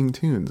amazing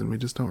tunes, and we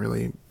just don't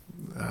really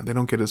they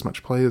don't get as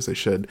much play as they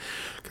should,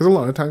 because a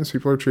lot of times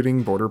people are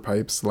treating border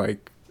pipes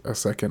like a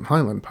second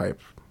Highland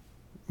pipe,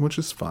 which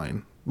is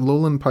fine.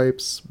 Lowland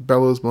pipes,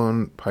 bellows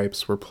blown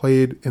pipes were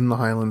played in the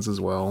Highlands as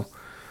well.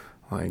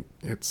 Like,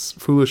 it's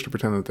foolish to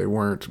pretend that they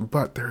weren't,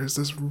 but there is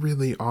this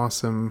really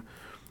awesome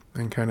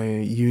and kind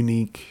of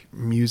unique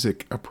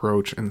music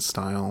approach and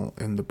style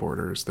in the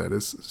borders that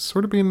is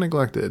sort of being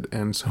neglected.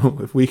 And so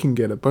if we can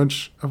get a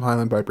bunch of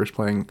Highland pipers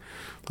playing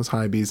those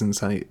high Bs and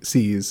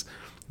Cs,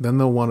 then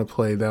they'll want to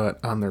play that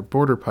on their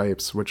border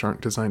pipes, which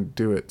aren't designed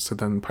to do it. So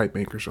then pipe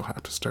makers will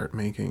have to start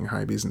making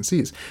high Bs and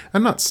Cs.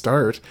 And not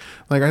start.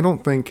 Like, I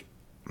don't think...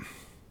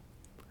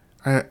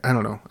 I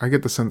don't know. I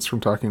get the sense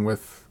from talking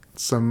with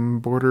some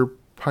border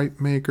pipe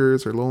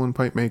makers or lowland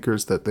pipe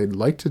makers that they'd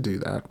like to do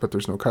that, but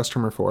there's no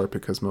customer for it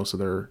because most of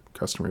their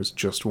customers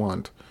just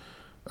want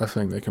a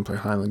thing they can play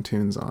Highland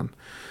tunes on.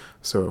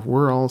 So if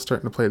we're all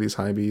starting to play these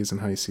high Bs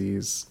and high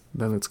Cs,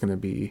 then it's going to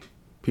be...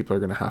 people are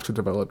going to have to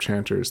develop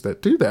chanters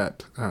that do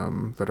that,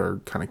 that are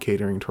kind of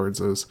catering towards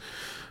those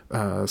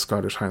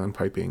Scottish Highland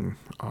piping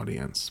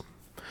audience.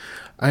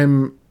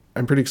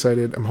 I'm pretty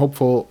excited. I'm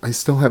hopeful. I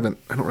don't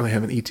really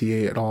have an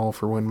ETA at all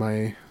for when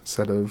my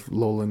set of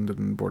lowland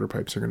and border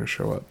pipes are going to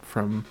show up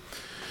from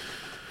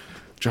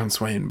John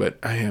Swain, but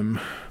I am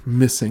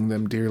missing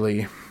them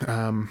dearly.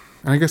 And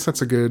I guess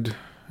that's a good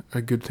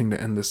thing to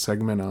end this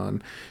segment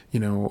on.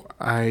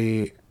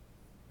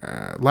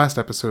 Last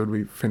episode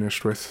we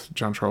finished with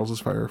John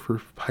Charles's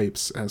Fireproof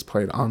Pipes as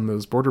played on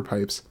those border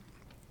pipes.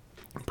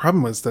 The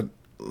problem was that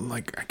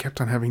I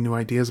kept on having new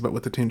ideas about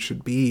what the tune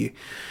should be,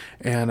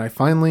 and I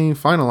finally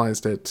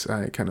finalized it.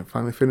 I kind of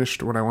finally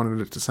finished what I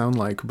wanted it to sound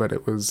like, but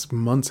it was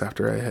months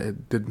after I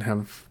didn't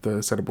have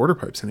the set of border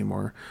pipes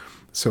anymore.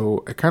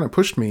 So it kind of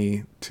pushed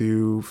me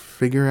to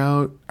figure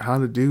out how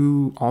to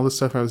do all the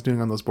stuff I was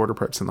doing on those border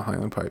pipes and the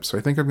Highland pipes. So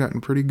I think I've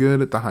gotten pretty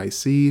good at the high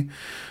C,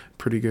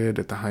 pretty good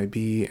at the high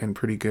B, and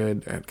pretty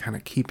good at kind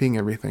of keeping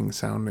everything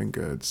sounding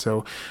good.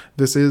 So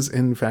this is,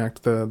 in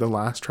fact, the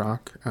last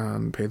track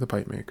on Pay the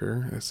Pipe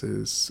Maker. This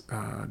is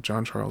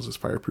John Charles's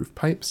Fireproof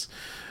Pipes.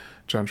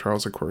 John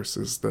Charles, of course,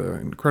 is the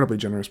incredibly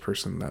generous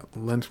person that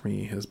lent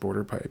me his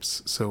border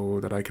pipes so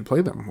that I could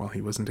play them while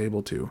he wasn't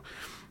able to.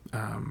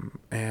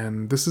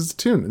 And this is the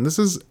tune, and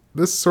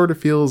this sort of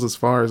feels as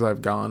far as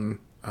I've gone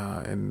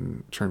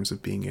in terms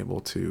of being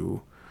able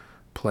to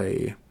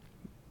play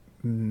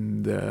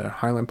the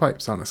Highland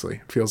pipes.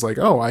 Honestly, it feels like,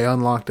 I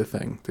unlocked a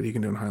thing that you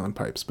can do in Highland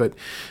pipes, but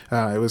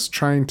I was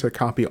trying to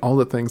copy all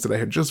the things that I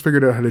had just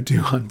figured out how to do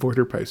on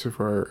border pipes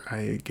before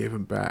I gave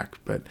them back.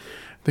 But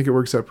I think it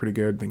works out pretty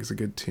good. I think it's a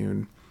good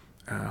tune.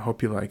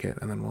 Hope you like it.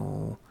 And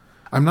then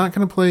I'm not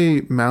going to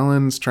play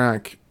Malin's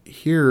track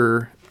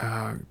here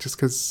just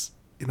because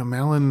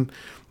Malin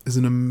is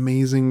an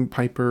amazing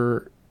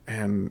piper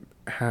and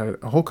had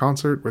a whole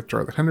concert with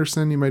Charlotte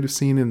Henderson you might have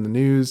seen in the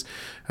news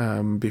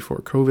before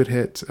COVID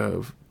hit,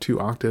 of 2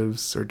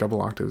 octaves or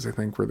double octaves, I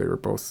think, where they were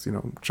both,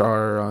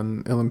 Char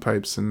on uilleann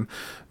pipes and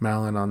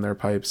Malin on their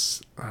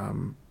pipes,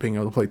 being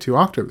able to play 2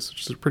 octaves,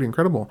 which is pretty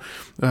incredible.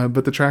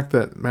 But the track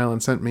that Malin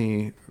sent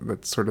me,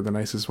 that's sort of the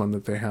nicest one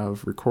that they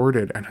have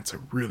recorded, and it's a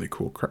really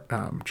cool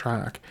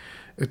track.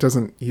 It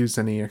doesn't use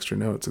any extra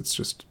notes. It's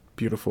just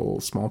beautiful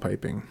small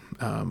piping.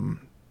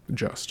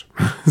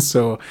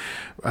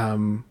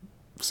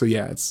 So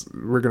yeah,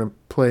 we're going to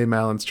play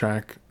Malin's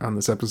track on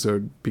this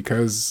episode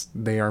because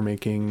they are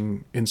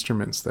making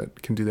instruments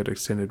that can do that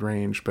extended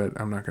range, but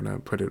I'm not going to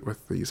put it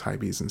with these high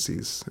Bs and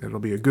Cs.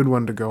 It'll be a good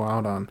one to go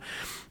out on.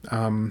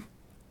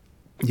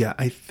 Yeah,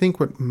 I think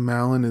what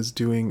Malin is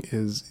doing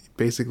is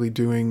basically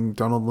doing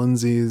Donald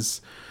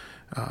Lindsay's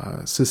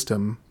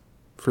system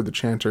for the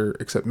chanter,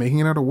 except making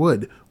it out of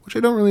wood, which I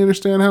don't really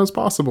understand how it's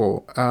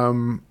possible.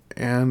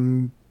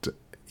 And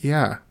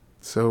yeah,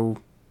 so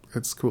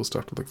it's cool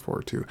stuff to look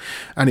forward to.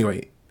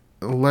 Anyway,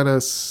 let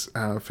us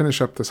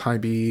finish up this high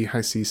B,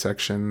 high C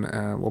section.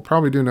 We'll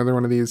probably do another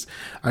one of these.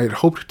 I had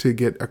hoped to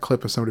get a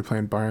clip of somebody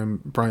playing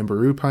Brian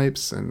Boru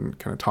pipes and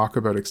kind of talk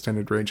about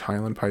extended range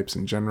Highland pipes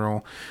in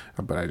general,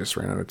 but I just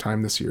ran out of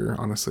time this year,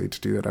 honestly,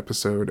 to do that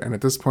episode. And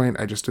at this point,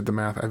 I just did the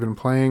math. I've been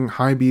playing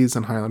high Bs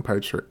and Highland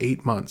pipes for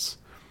 8 months.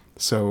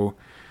 So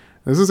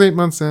this is 8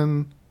 months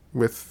in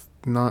with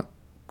not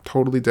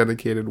totally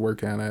dedicated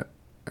work on it.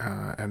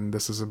 And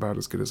this is about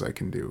as good as I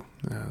can do.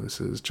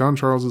 This is John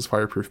Charles's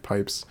Fireproof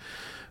Pipes,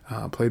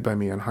 played by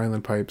me on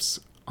Highland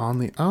Pipes on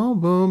the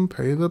album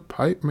Pay the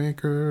Pipe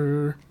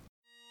Maker.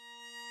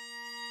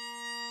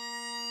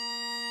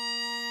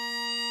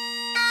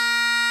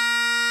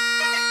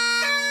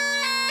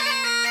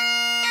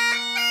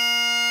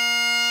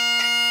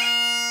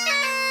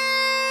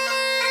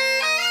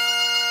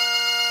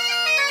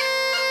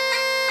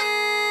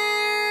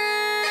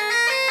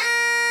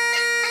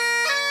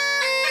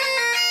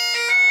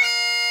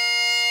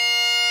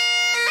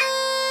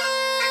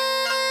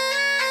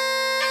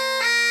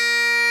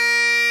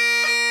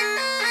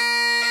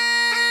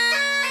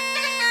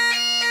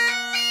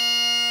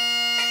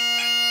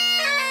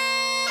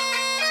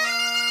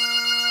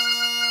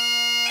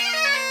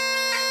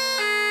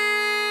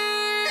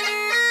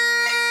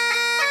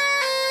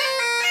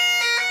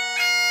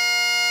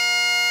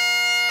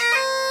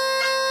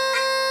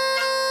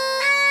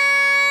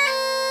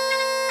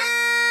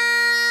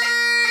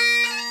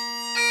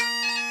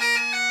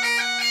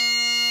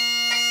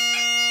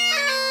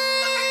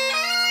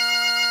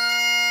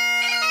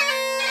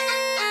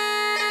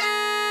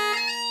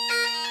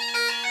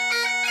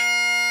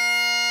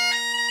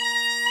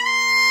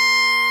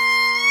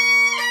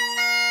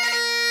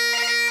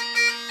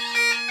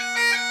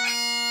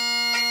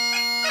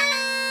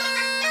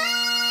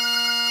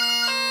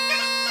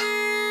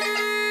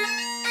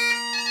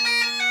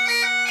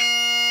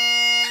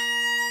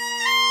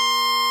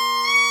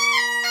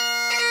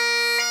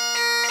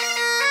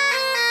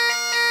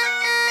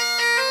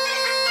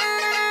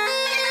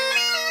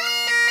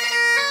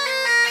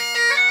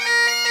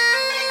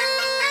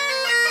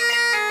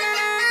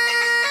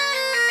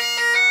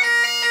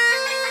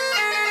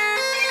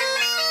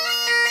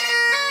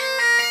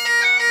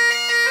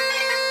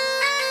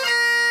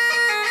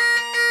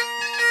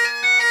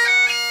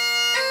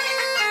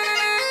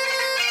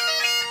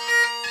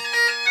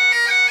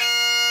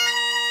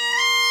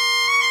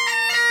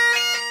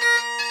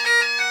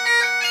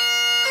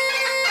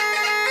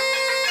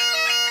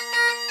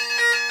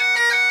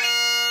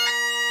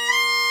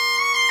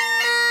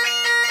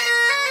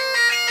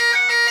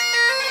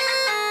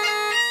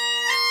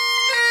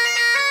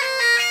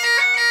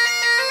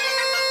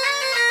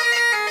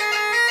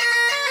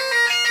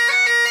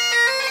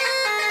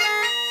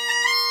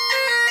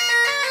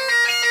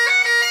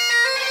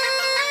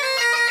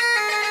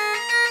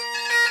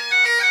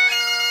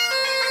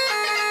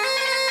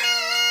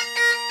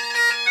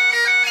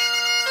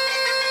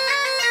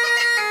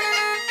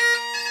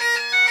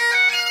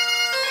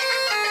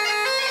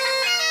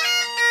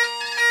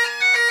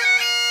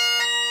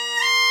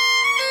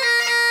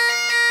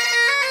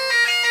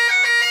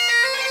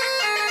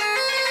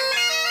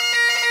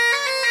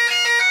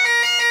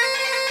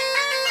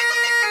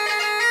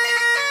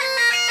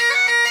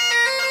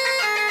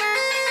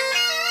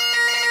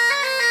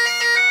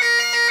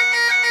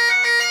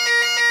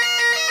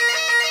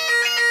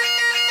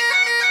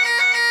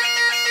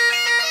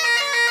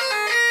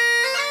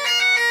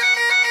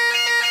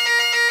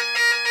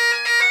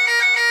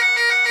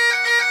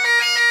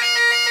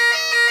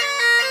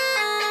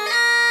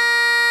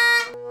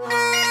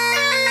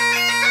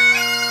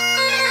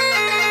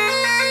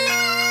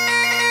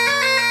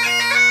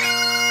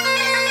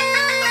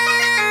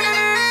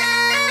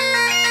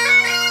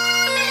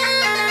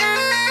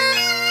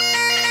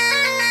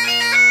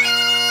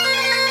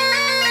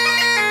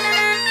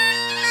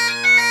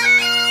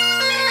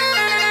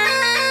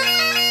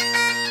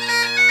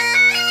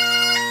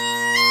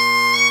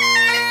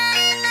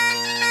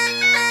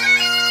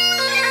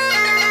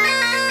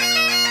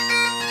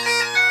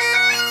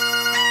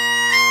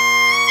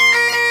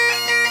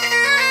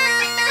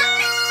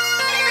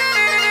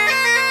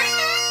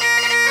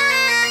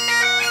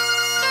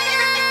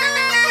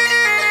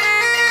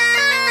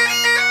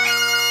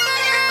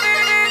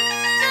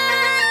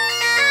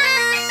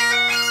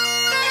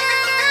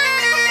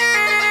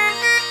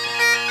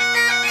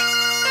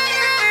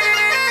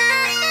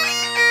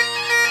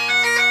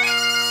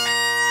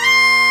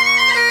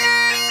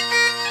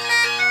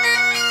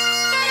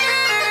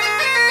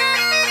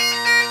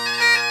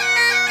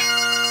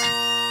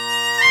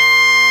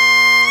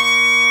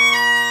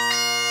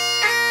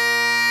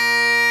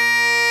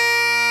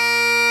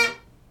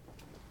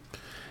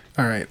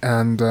 All right,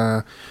 and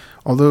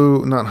although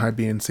not high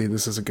B and C,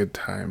 this is a good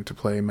time to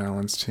play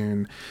Malin's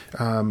tune.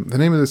 The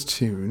name of this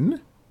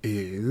tune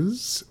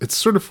is, it's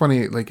sort of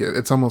funny, like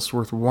it's almost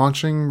worth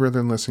watching rather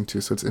than listening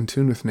to, so it's In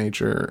Tune with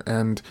Nature,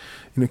 and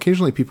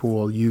occasionally people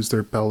will use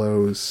their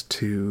bellows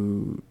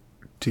to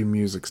do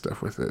music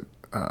stuff with it.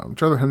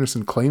 Charlie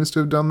Henderson claims to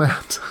have done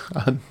that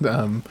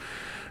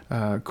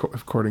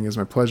Courting is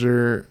My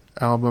Pleasure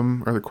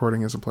album, or The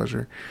Courting is a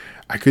Pleasure.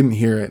 I couldn't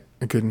hear it.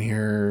 I couldn't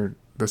hear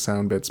the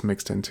sound bits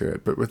mixed into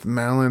it. But with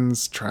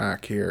Malyn's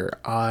track here,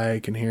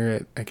 I can hear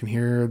it. I can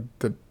hear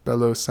the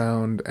bellow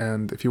sound.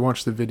 And if you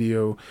watch the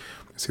video,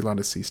 you see a lot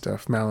of sea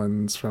stuff.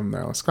 Malyn's from the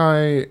Isle of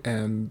Skye,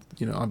 and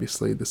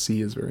obviously the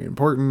sea is very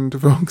important to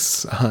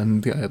folks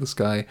on the Isle of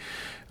Skye.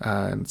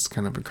 And it's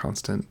kind of a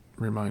constant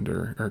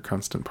reminder, or a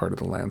constant part of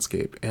the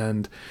landscape.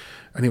 And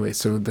anyway,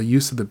 so the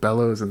use of the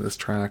bellows in this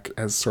track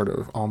as sort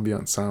of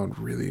ambient sound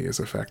really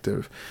is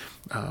effective.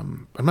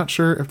 I'm not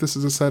sure if this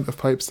is a set of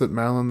pipes that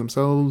Malyn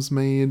themselves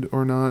made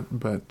or not,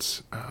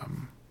 but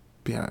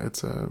yeah,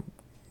 it's a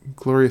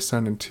glorious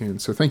sounding tune.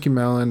 So thank you,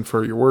 Malyn,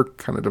 for your work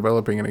kind of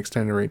developing an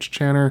extended range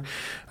chanter.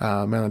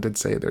 Malyn did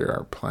say they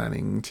are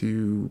planning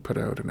to put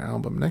out an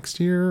album next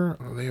year.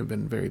 They have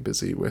been very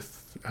busy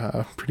with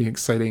pretty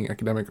exciting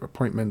academic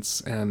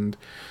appointments and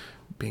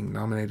being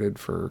nominated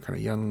for kind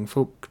of young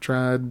folk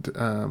trad,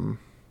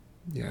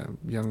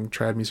 young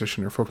trad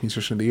musician or folk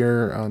musician of the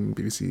year on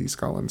BBC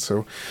Scotland.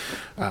 So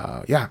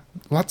yeah,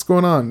 lots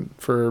going on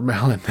for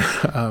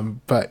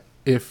Malyn. But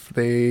if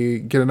they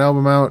get an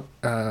album out,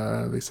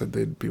 they said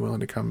they'd be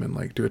willing to come and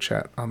like do a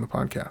chat on the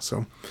podcast.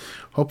 So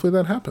hopefully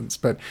that happens.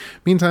 But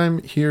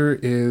meantime, here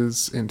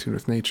is In Tune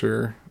with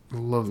Nature.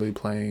 Lovely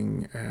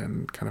playing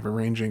and kind of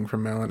arranging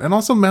from Malyn. And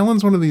also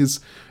Malyn's one of these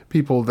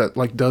people that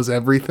like does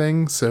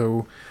everything.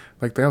 So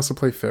like they also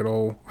play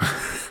fiddle.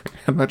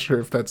 I'm not sure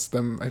if that's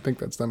them. I think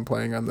that's them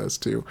playing on this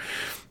too.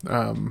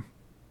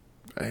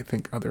 I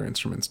think other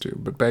instruments too,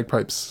 but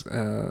bagpipes,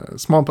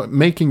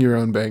 making your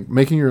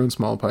own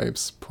small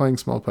pipes, playing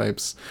small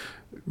pipes,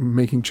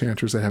 making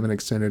chanters that have an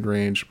extended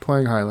range,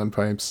 playing Highland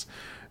pipes,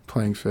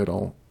 playing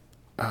fiddle.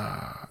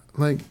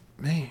 That's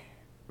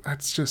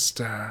just,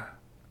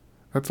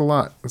 that's a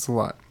lot. That's a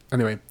lot.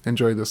 Anyway,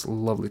 enjoy this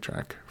lovely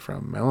track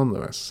from Malyn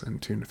Lewis in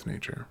Tune with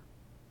Nature.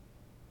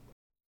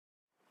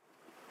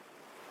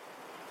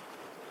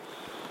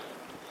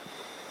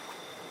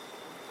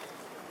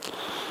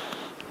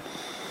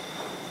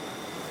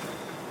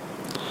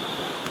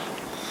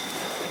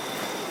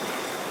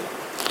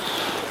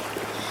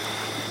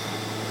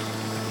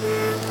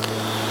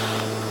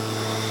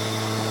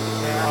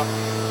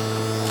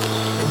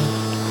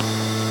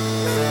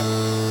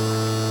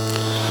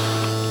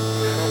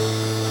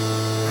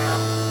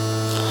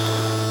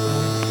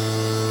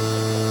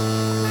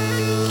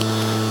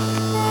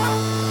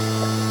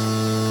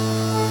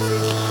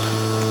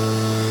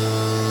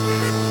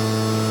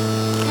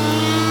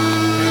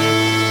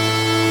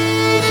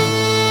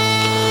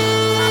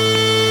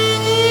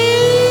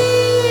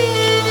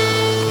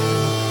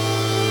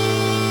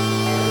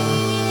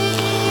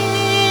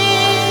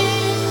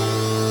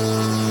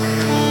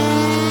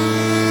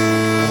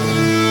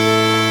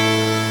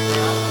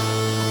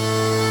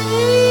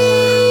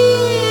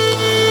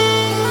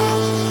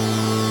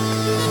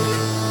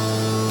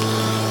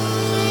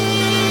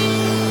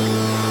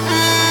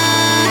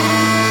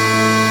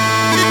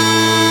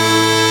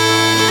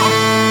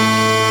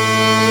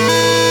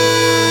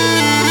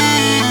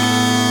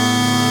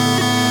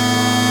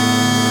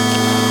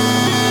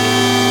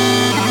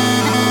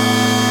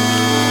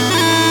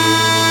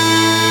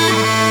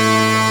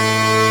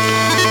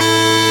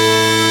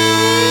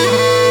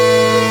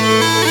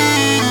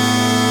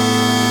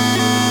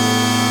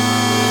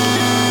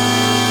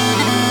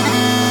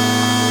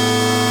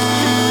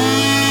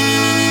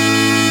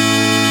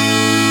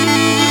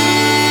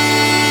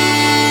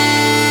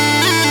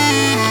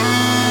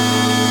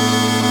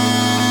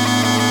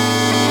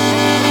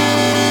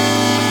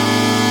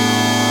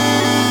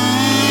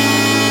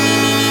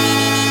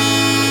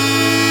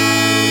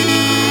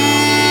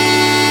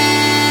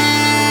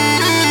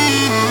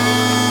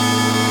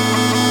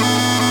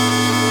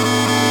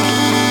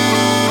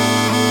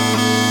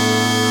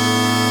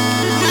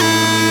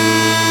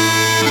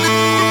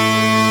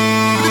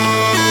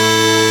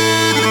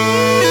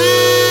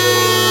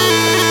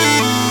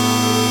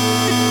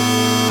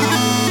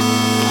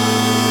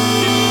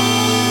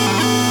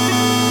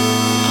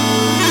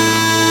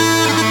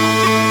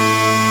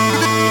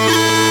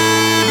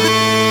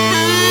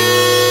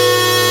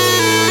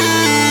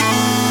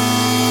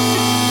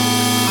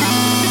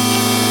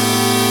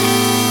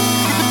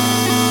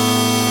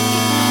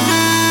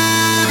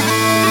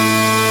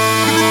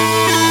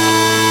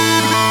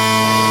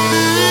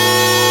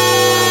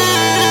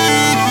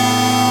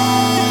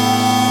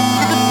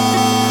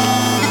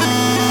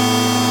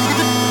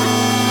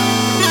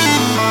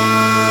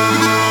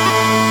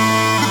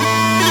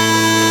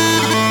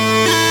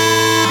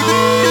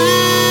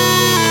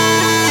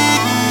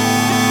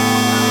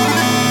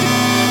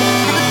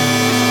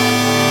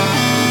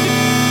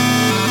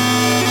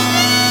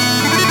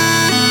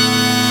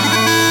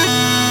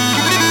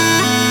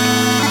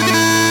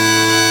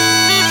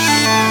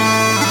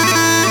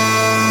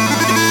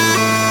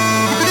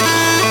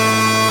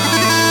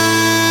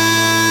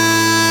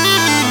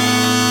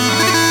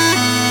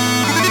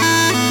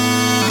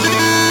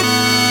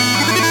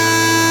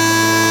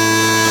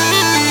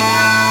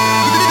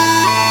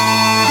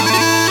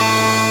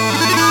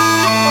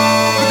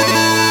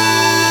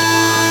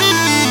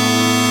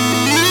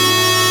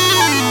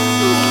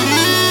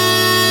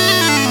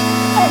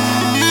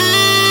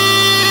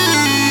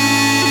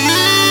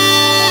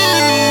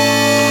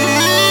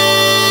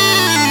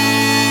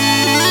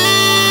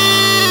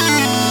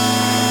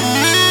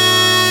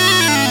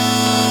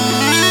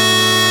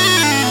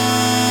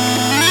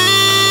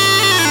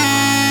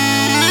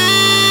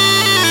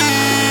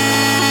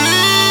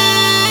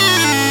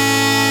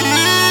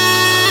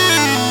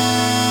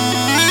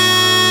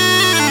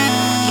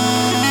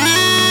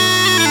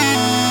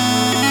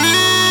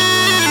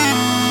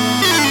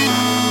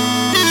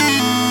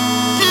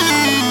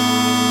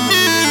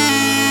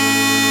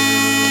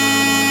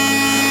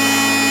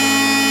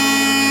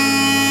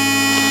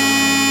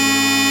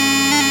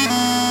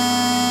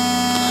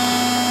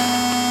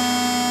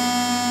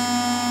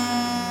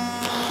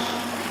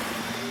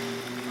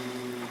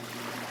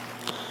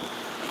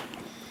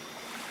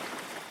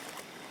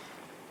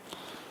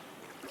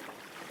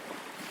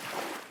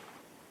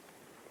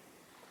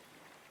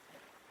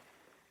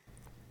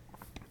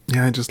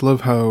 Yeah, I just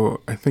love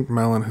how I think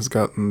Malin has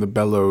gotten the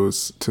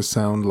bellows to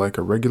sound like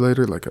a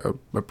regulator, like a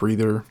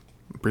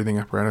breathing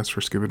apparatus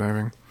for scuba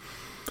diving.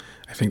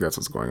 I think that's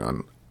what's going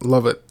on.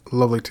 Love it.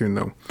 Lovely tune,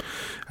 though.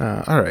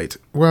 All right.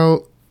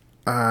 Well,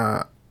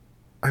 I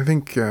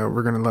think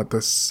we're going to let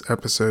this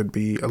episode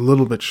be a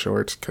little bit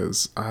short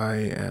because I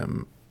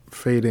am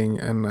fading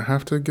and I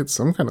have to get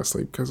some kind of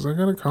sleep because I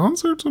got a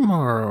concert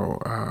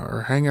tomorrow,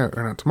 or hangout,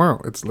 or not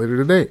tomorrow. It's later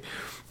today,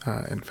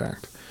 in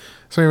fact.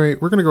 So anyway,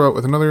 we're going to go out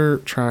with another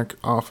track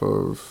off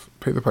of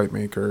Pay the Pipe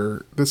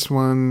Maker. This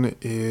one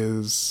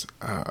is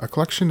a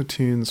collection of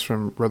tunes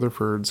from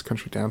Rutherford's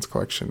Country Dance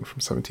Collection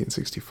from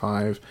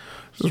 1765.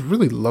 It's a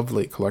really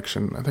lovely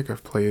collection. I think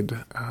I've played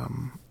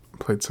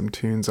some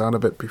tunes out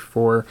of it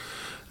before.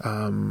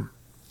 But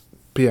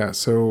yeah,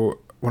 so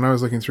when I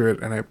was looking through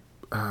it and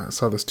I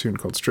saw this tune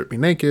called Strip Me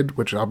Naked,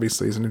 which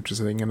obviously is an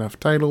interesting enough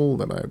title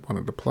that I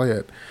wanted to play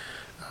it.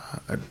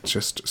 It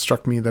just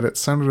struck me that it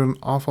sounded an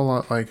awful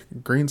lot like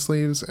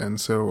Greensleeves, and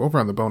so over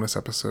on the bonus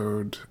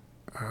episode,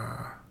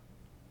 or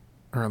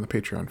on the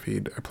Patreon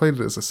feed, I played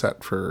it as a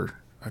set for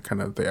kind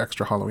of the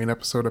extra Halloween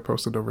episode I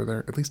posted over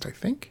there. At least I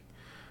think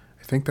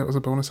that was a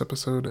bonus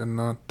episode and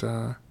not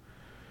an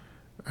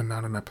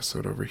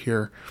episode over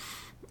here.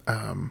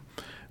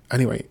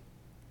 Anyway,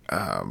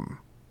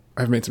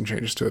 I've made some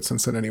changes to it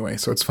since then anyway,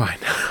 so it's fine.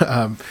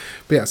 But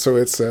yeah, so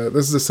it's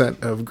this is a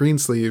set of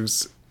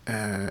Greensleeves,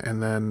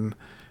 and then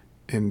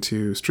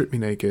into Strip Me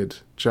Naked,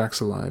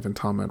 Jack's Alive, and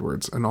Tom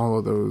Edwards, and all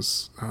of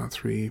those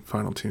three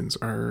final tunes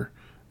are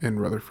in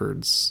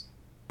Rutherford's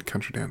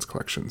Country Dance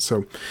Collection.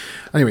 So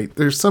anyway,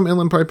 there's some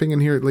inland piping in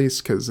here at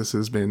least, because this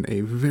has been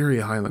a very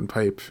Highland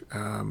Pipe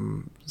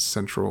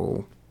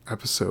central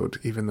episode,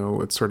 even though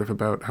it's sort of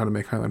about how to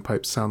make Highland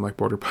pipes sound like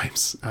border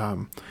pipes.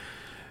 But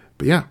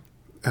yeah,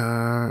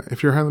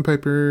 if you're a Highland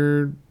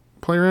Piper,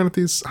 play around with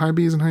these high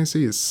B's and high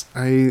C's.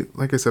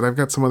 Like I said, I've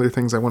got some other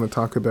things I want to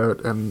talk about,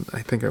 and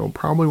I think I will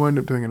probably wind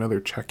up doing another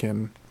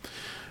check-in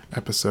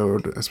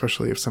episode,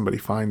 especially if somebody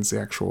finds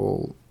the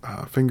actual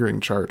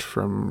fingering chart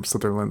from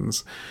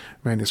Sutherland's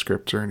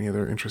manuscript or any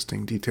other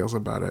interesting details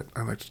about it.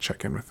 I'd like to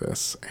check in with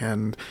this.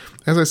 And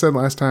as I said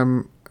last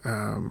time,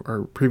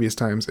 or previous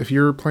times, if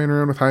you're playing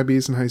around with high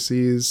B's and high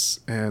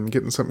C's and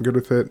getting something good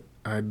with it,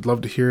 I'd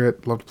love to hear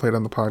it, love to play it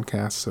on the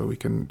podcast so we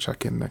can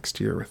check in next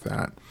year with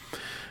that.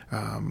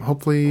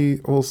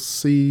 Hopefully we'll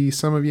see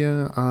some of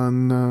you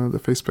on the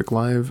Facebook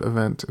Live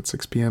event at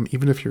 6 p.m.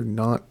 Even if you're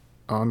not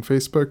on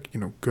Facebook,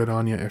 good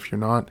on you. If you're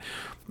not,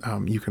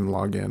 you can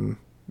log in.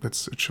 It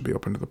should be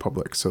open to the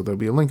public. So there'll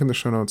be a link in the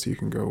show notes. You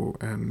can go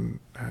and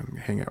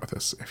hang out with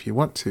us if you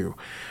want to.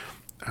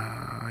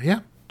 Yeah,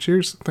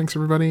 cheers. Thanks,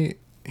 everybody.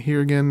 Here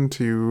again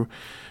to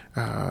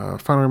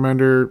final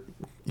reminder,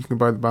 you can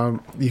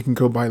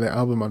go buy the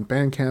album on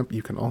Bandcamp.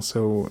 You can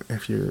also,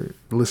 if you're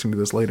listening to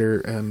this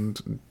later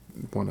and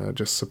want to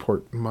just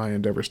support my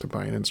endeavors to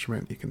buy an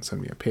instrument, you can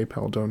send me a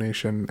PayPal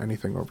donation,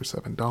 anything over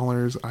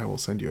 $7. I will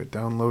send you a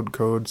download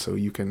code so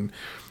you can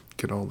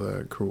get all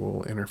the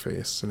cool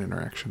interface and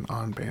interaction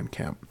on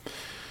Bandcamp.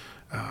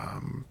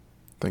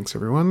 Thanks,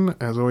 everyone.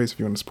 As always, if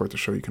you want to support the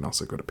show, you can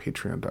also go to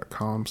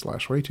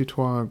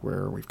patreon.com/waytotwog,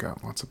 where we've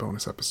got lots of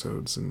bonus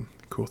episodes and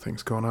cool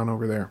things going on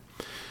over there.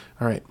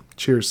 All right.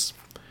 Cheers.